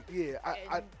accolade. Like, yeah,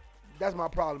 I that's my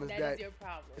problem. That is your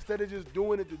problem. Instead of just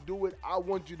doing it to do it, I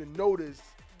want you to notice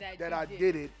that I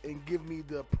did it and give me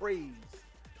the praise.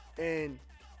 And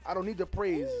I don't need the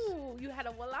praise. Ooh, you had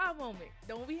a voila moment.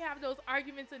 Don't we have those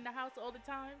arguments in the house all the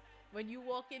time? When you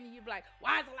walk in and you be like,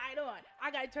 why is the light on?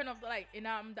 I got to turn off the light. And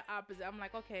I'm the opposite. I'm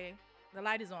like, okay, the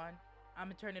light is on. I'm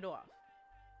going to turn it off.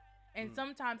 And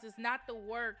sometimes it's not the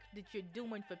work that you're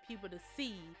doing for people to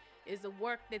see. It's the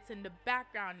work that's in the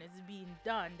background that's being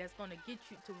done that's going to get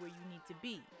you to where you need to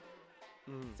be.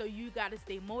 So you got to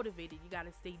stay motivated. You got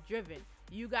to stay driven.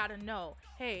 You got to know,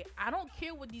 hey, I don't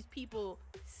care what these people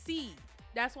see.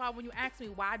 That's why when you ask me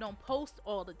why I don't post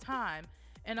all the time,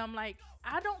 and I'm like,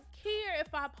 I don't care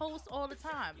if I post all the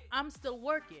time. I'm still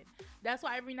working. That's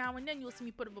why every now and then you'll see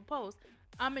me put up a post.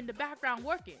 I'm in the background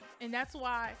working. And that's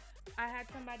why I had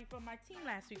somebody from my team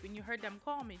last week, when you heard them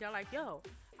call me, they're like, yo,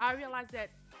 I realized that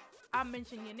I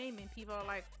mentioned your name and people are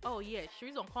like, oh yeah,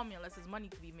 Sheree's don't call me unless there's money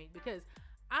to be made, because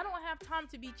I don't have time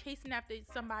to be chasing after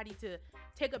somebody to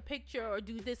take a picture or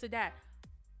do this or that.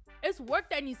 It's work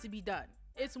that needs to be done.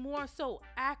 It's more so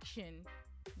action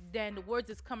than the words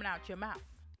that's coming out your mouth.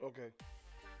 Okay.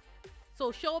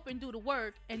 So show up and do the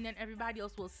work, and then everybody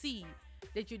else will see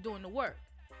that you're doing the work.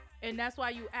 And that's why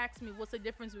you asked me what's the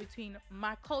difference between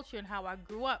my culture and how I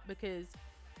grew up, because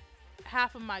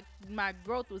half of my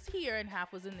growth was here and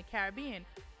half was in the Caribbean.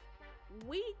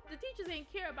 The teachers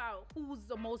ain't care about who's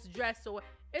the most dressed, or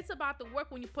it's about the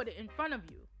work when you put it in front of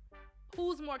you.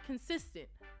 Who's more consistent?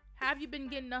 Have you been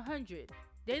getting 100?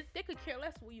 They could care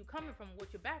less where you coming from,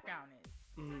 what your background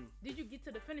is. Did you get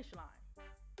to the finish line?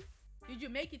 Did you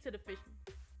make it to the finish?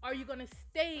 Are you gonna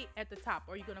stay at the top,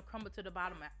 or are you gonna crumble to the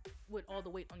bottom with all the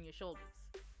weight on your shoulders?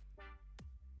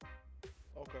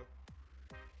 Okay.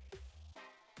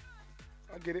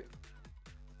 I get it.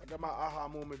 I got my aha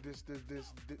moment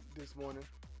this morning.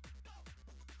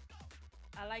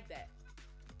 I like that.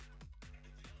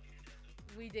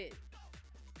 We did.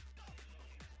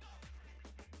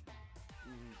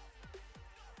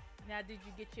 Now, did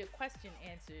you get your question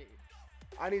answered?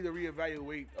 I need to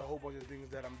reevaluate a whole bunch of things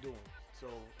that I'm doing. So,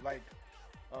 like,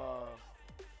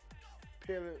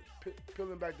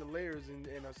 peeling back the layers and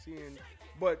seeing,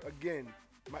 but again,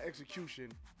 my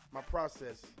execution, my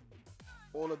process,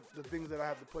 all of the things that I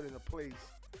have to put into place,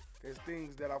 there's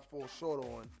things that I fall short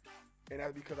on, and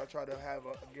that's because I try to have,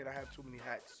 I have too many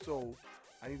hats. So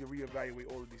I need to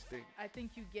reevaluate all of these things. I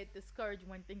think you get discouraged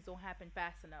when things don't happen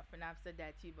fast enough, and I've said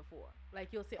that to you before. Like,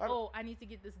 you'll say, I need to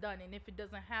get this done, and if it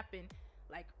doesn't happen,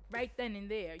 like, right then and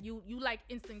there, you like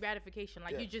instant gratification.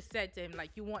 Like, you just said to him, like,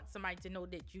 you want somebody to know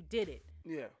that you did it.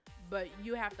 Yeah. But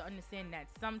you have to understand that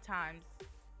sometimes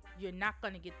you're not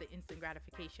going to get the instant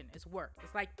gratification. It's work.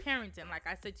 It's like parenting. Like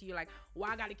I said to you, like,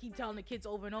 I got to keep telling the kids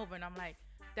over and over. And I'm like,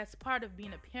 that's part of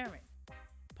being a parent.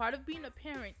 Part of being a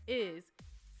parent is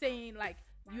saying, like,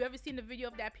 you ever seen the video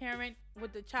of that parent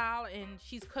with the child and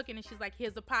she's cooking and she's like,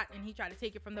 here's a pot, and he tried to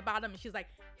take it from the bottom, and she's like,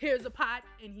 here's a pot,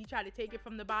 and he tried to take it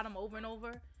from the bottom over and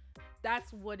over?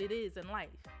 That's what it is in life.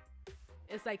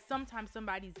 It's like sometimes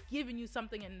somebody's giving you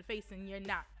something in the face and you're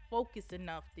not focused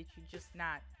enough, that you're just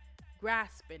not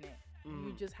grasping it.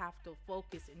 You just have to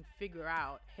focus and figure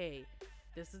out, hey,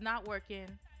 this is not working.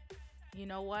 You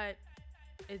know what?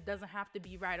 It doesn't have to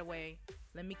be right away.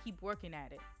 Let me keep working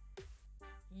at it.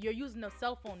 You're using a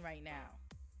cell phone right now,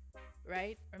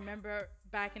 right? Remember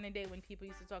back in the day when people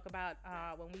used to talk about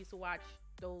when we used to watch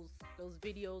those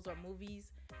videos or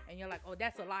movies, and you're like, oh,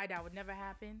 that's a lie, that would never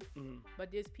happen.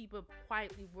 But there's people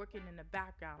quietly working in the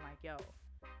background like, yo,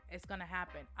 it's gonna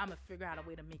happen. I'm gonna figure out a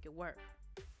way to make it work.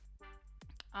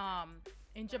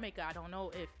 In Jamaica, I don't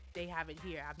know if they have it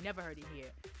here. I've never heard it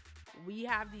here. We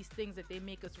have these things that they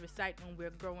make us recite when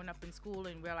we're growing up in school,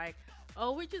 and we're like,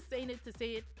 oh, we're just saying it to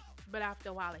say it. But after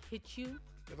a while, it hits you.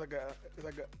 It's like a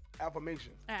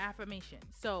affirmation. An affirmation.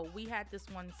 So we had this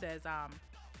one says,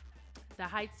 the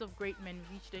heights of great men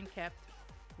reached and kept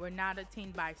were not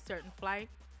attained by certain flight,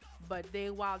 but they,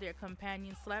 while their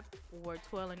companions slept, were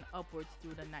toiling upwards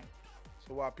through the night.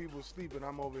 So while people sleeping,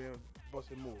 I'm over here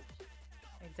busting moves.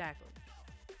 Exactly.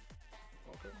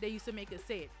 Okay. They used to make us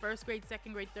say it. First grade,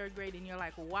 second grade, third grade, and you're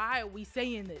like, why are we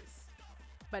saying this?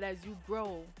 But as you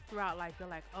grow throughout life, you're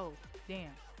like, oh,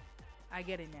 damn, I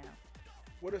get it now.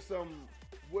 What are some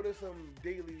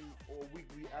daily or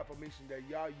weekly affirmations that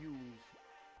y'all use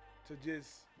to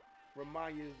just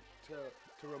remind you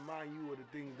to remind you of the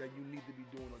things that you need to be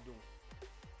doing or doing.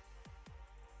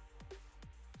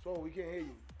 So we can't hear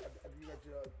you.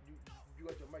 You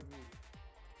got your mic muted.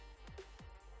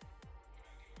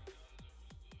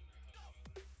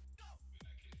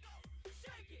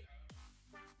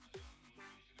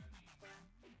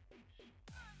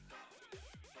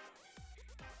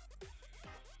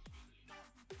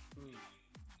 Mm.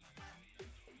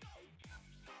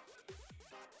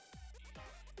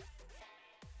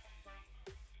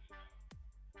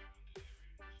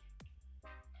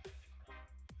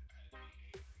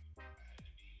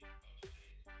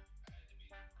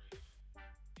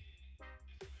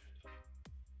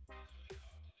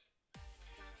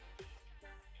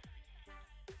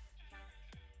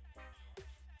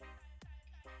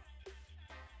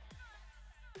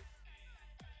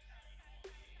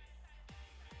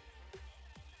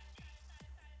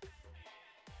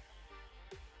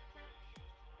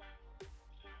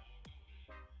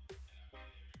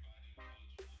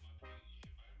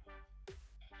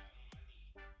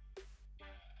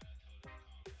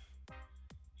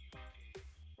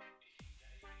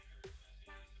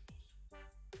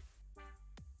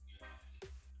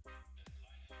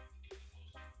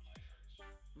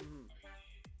 Mm.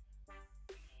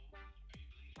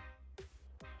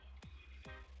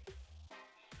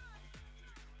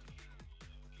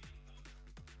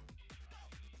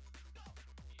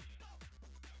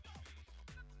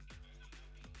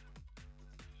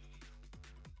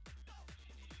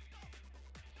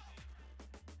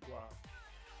 Wow.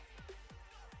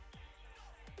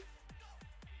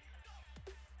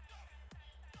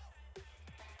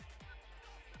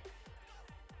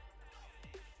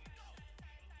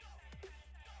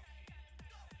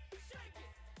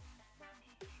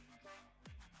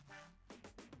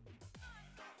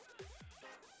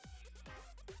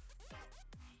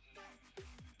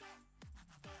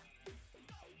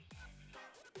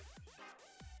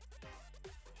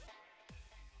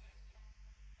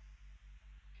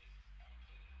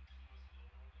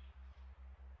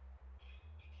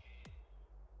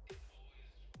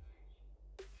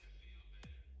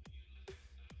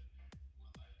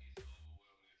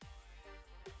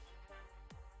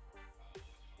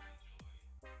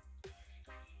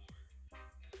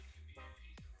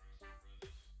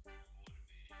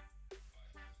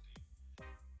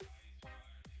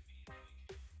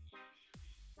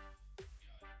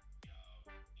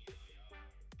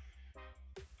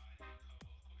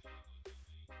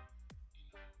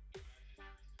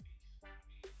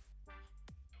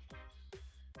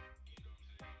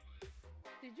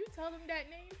 Did you tell him that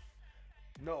name?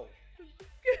 No.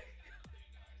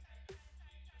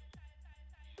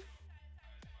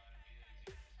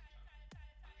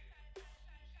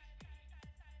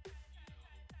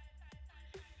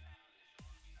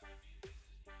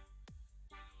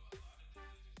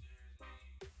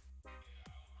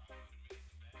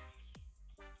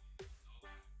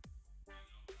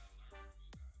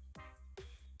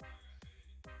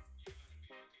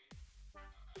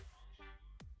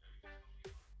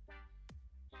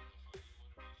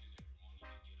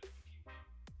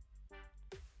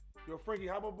 Yo, Frankie,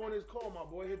 hop up on this call, my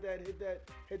boy. Hit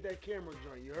that camera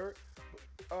joint. You heard?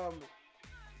 Um,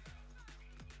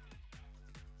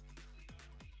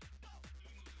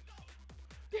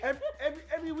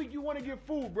 every week you want to get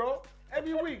food, bro.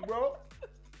 Every week, bro.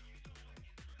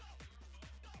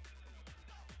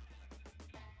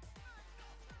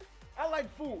 I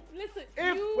like food. Listen,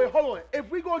 Wait, hold on. If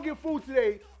we gonna get food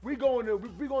today, we going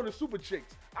to Super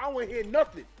Chicks. I don't want to hear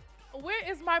nothing. Where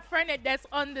is my friend that's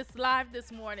on this live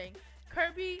this morning?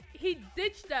 Kirby, he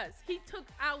ditched us. He took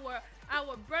our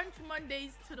brunch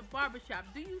Mondays to the barbershop.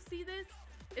 Do you see this?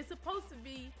 It's supposed to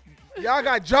be. Y'all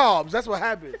got jobs. That's what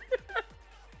happened.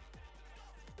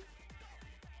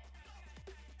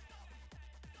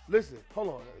 Listen, hold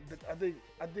on. I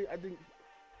think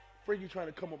Frankie trying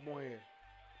to come up on here.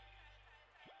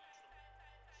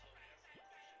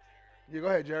 Yeah, go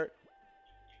ahead, Jared.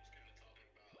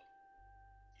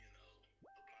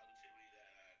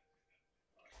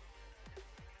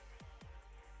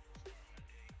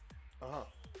 Uh huh.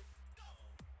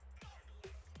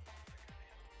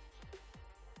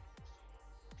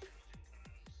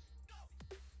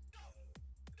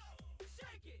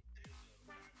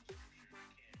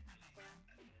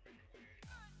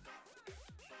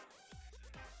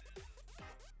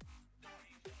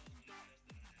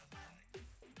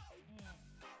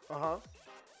 Uh huh.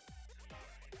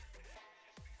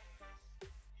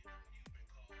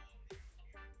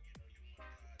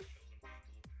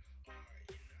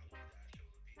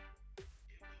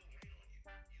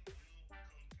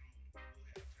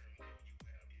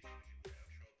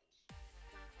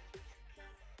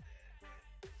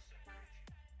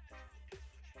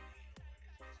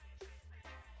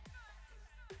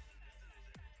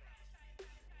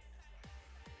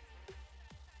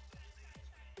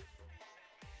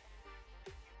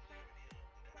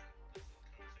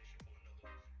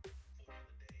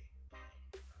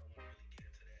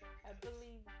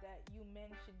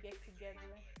 gangs should get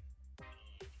together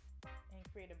and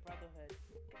create a brotherhood.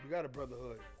 We got a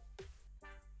brotherhood.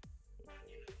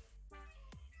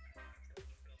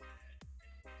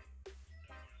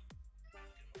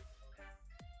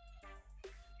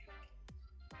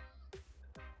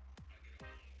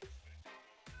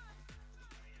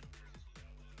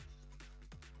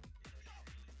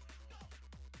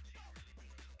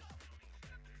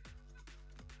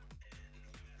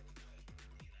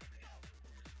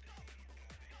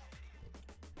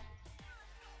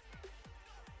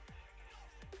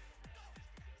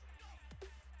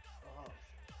 Uh-huh.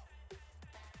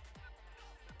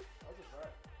 That's a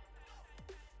fact.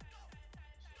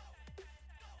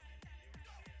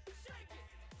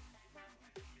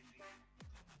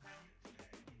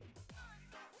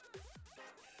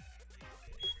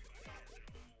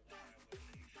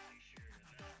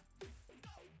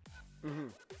 Mm-hmm.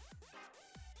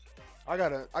 I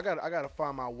gotta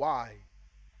find my why.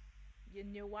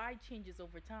 Your why changes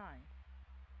over time.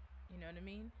 You know what I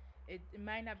mean? It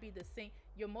might not be the same.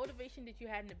 Your motivation that you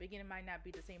had in the beginning might not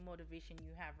be the same motivation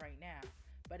you have right now.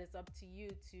 But it's up to you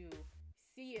to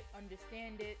see it,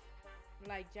 understand it,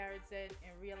 like Jared said,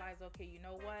 and realize, okay, you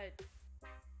know what?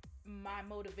 My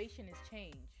motivation has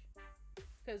changed.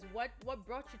 Because what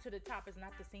brought you to the top is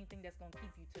not the same thing that's going to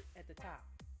keep you at the top.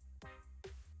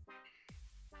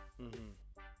 Mm-hmm.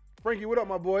 Frankie, what up,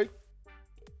 my boy?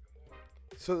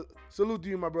 So salute to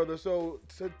you, my brother. So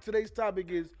today's topic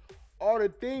is: are the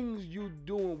things you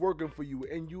doing working for you?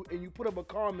 And you put up a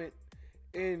comment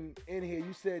in here.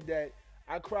 You said that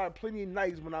I cried plenty of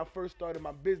nights when I first started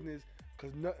my business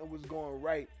because nothing was going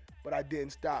right, but I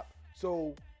didn't stop.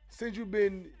 So since you've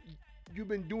been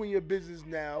doing your business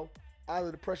now,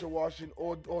 either the pressure washing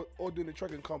or doing the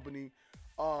trucking company,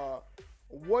 uh,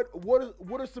 what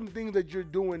are some things that you're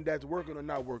doing that's working or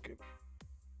not working?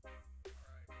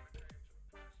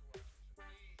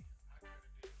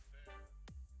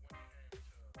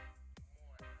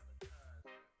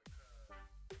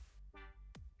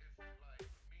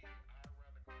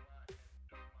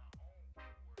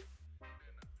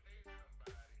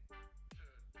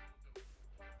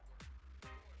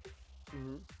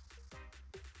 Mm-hmm.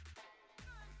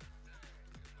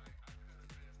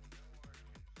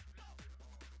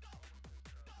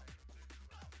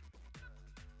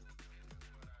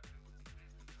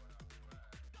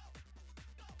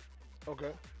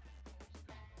 Okay.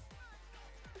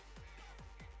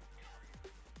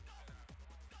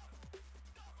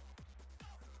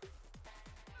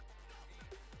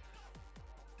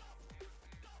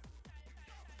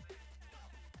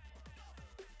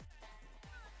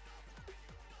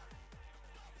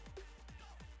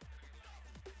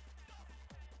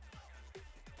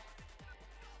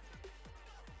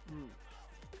 Mm-hmm.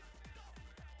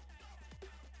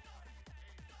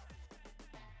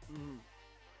 Mm-hmm.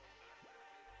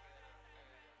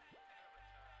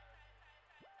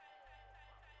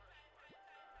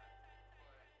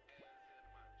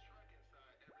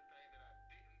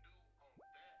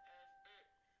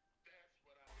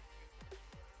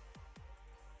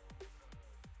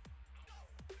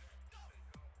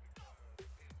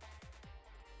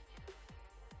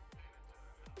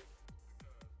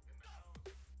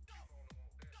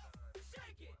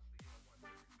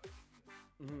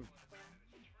 Mm-hmm.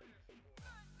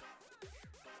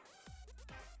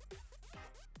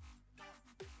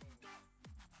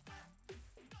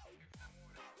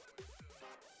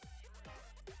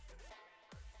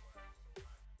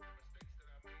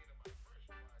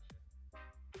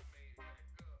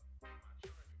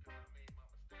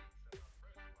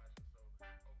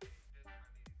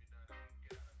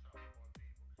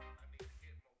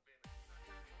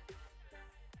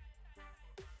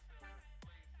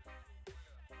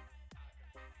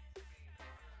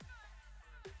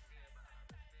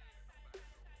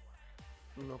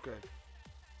 Okay.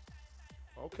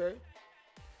 Okay.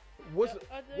 What's The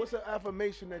other what's an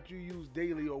affirmation that you use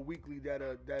daily or weekly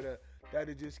that'll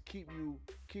just keep you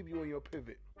on your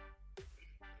pivot?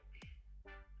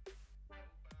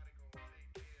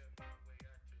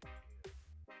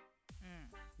 mm,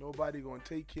 Nobody gonna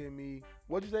take care of me.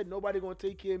 What you said? Nobody gonna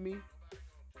take care of me.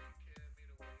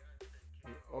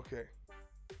 Okay.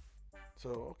 So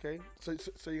okay.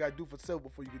 So you gotta do for self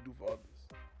before you can do for others.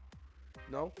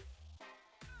 No.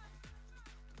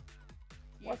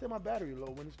 Why you, say my battery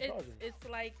low when it's charging? it's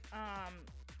like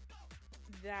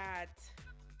that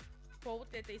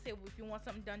quote that they say, if you want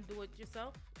something done, do it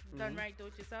yourself. Done Mm-hmm. right, do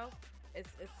it yourself.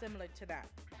 It's similar to that.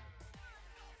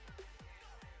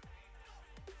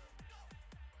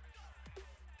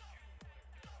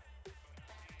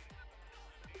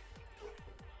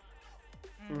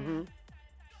 Mm-hmm. Mhm.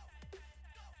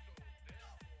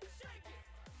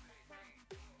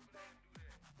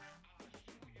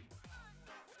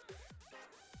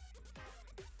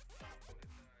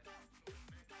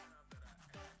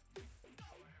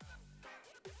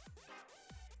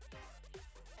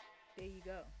 There you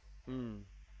go.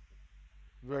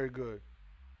 Very good.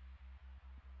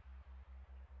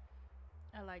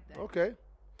 I like that. Okay.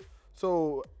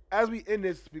 So as we end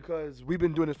this, because we've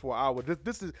been doing this for an hour,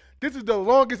 this is the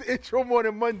longest intro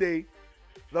morning Monday,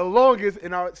 the longest.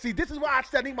 And this is why I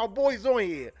said I need my boys on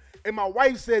here. And my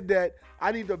wife said that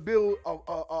I need to build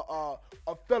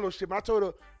a fellowship. And I told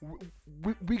her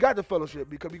we got the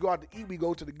fellowship because we go out to eat, we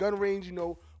go to the gun range,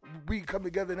 we come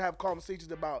together and have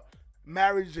conversations about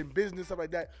marriage and business, stuff like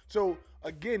that. So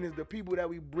again, it's the people that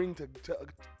we bring to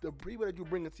the people that you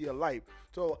bring into your life.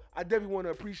 So I definitely want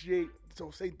to appreciate.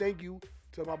 So say thank you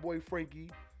to my boy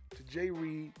Frankie, to Jay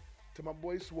Reed, to my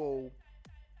boy Swole,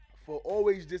 for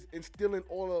always just instilling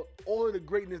all of the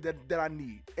greatness that I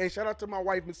need. And shout out to my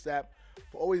wife Miss Sapp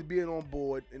for always being on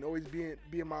board and always being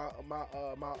my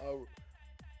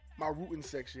rooting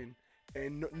section.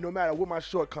 And no matter what my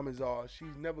shortcomings are,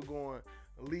 she's never going to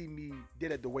leave me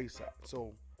dead at the wayside.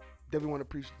 So definitely want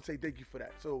to say thank you for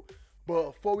that. So,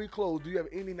 but before we close, do you have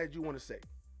anything that you want to say?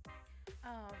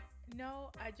 No,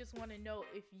 I just want to know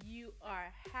if you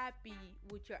are happy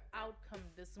with your outcome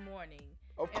this morning.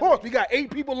 Of course, we got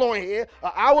 8 people on here,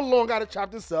 an hour long. Got to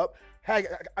chop this up. I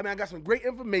got some great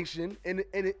information, and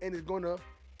it's gonna.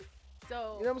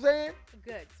 So you know what I'm saying?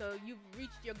 Good. So you've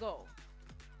reached your goal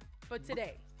for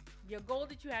today. Your goal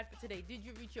that you had for today. Did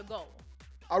you reach your goal?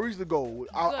 I reached the goal.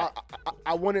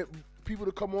 I wanted people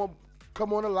to come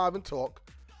on alive and talk,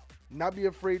 not be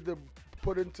afraid to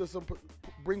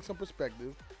bring some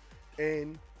perspective,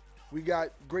 and we got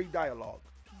great dialogue.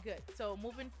 Good. So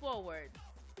moving forward,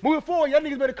 y'all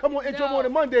niggas better come on intro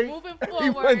morning Monday. Moving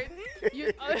forward,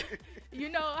 you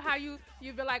know how you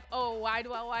be like, oh, why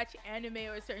do I watch anime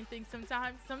or certain things?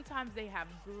 Sometimes they have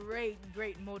great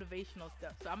motivational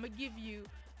stuff. So I'm gonna give you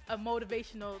a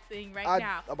motivational thing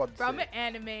now from an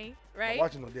anime, right?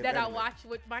 That I watch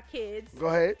with my kids. Go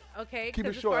ahead. Okay. Keep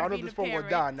it short. I don't know if this phone will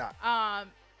die or not.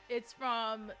 It's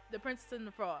from The Princess and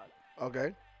the Frog.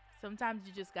 Okay. Sometimes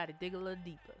you just gotta dig a little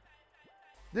deeper.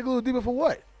 Dig a little deeper for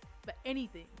what? For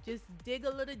anything. Just dig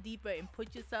a little deeper and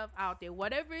put yourself out there.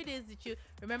 Whatever it is that you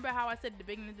remember how I said at the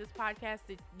beginning of this podcast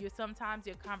that sometimes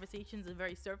your conversations are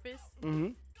very surface. Mm-hmm.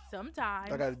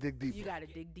 Sometimes I gotta dig deeper. You gotta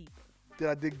dig deeper. Did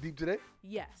I dig deep today?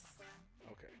 Yes.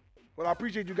 Okay. Well, I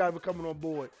appreciate you guys for coming on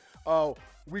board.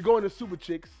 We going to Super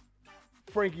Chicks.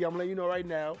 Frankie, I'm letting you know right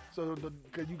now. So,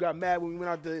 because you got mad when we went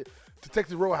out to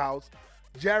Texas Roadhouse.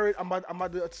 Jared, I'm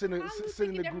about to send in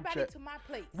the group chat. To my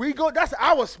place. We go. That's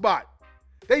our spot.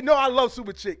 They know I love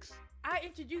Super Chicks. I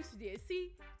introduced you there.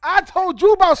 See? I told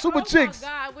you about Super Chicks. Oh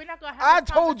my God, we're not gonna have. I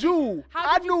told you.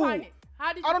 How did you find it?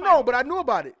 How did you? I don't know, but I knew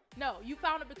about it. No, you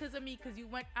found it because of me, because you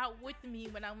went out with me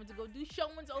when I went to go do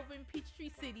showings over in Peachtree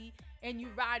City, and you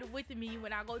ride with me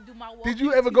when I go do my walk. Did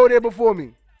you ever go there before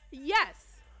me?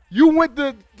 Yes. You went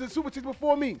to Super Chicks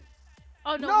before me.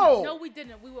 Oh no, we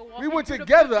didn't. We were walking. We went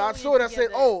together. I saw it. I said,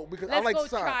 "Oh, because Let's I like go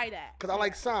signs." Try that. Because I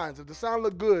like signs. If the sign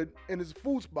looked good and it's a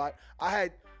food spot,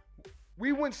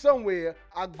 we went somewhere.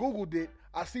 I Googled it.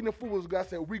 I seen the food was good. I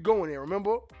said, "We going there."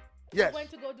 Remember? Yes. We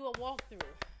went to go do a walkthrough.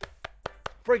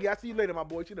 Frankie, I see you later, my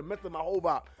boy. She done messed up my whole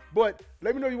vibe. But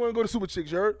let me know if you want to go to Super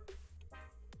Chicks, you heard?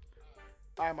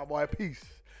 All right, my boy. Peace.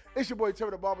 It's your boy,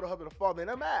 Terry the Barber, the husband, the father, and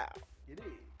I'm out. It is.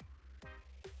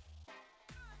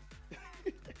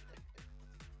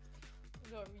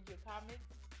 You gonna read your comments?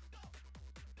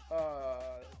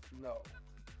 No.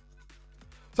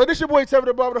 So this your boy, Terry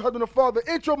the Barber, the husband, the father.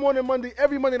 Intro morning Monday,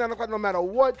 every Monday, 9 o'clock, no matter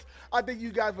what. I thank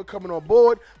you guys for coming on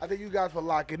board. I thank you guys for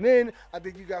locking in. I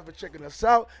thank you guys for checking us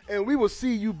out. And we will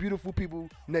see you beautiful people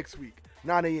next week,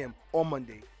 9 a.m. on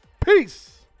Monday.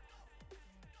 Peace.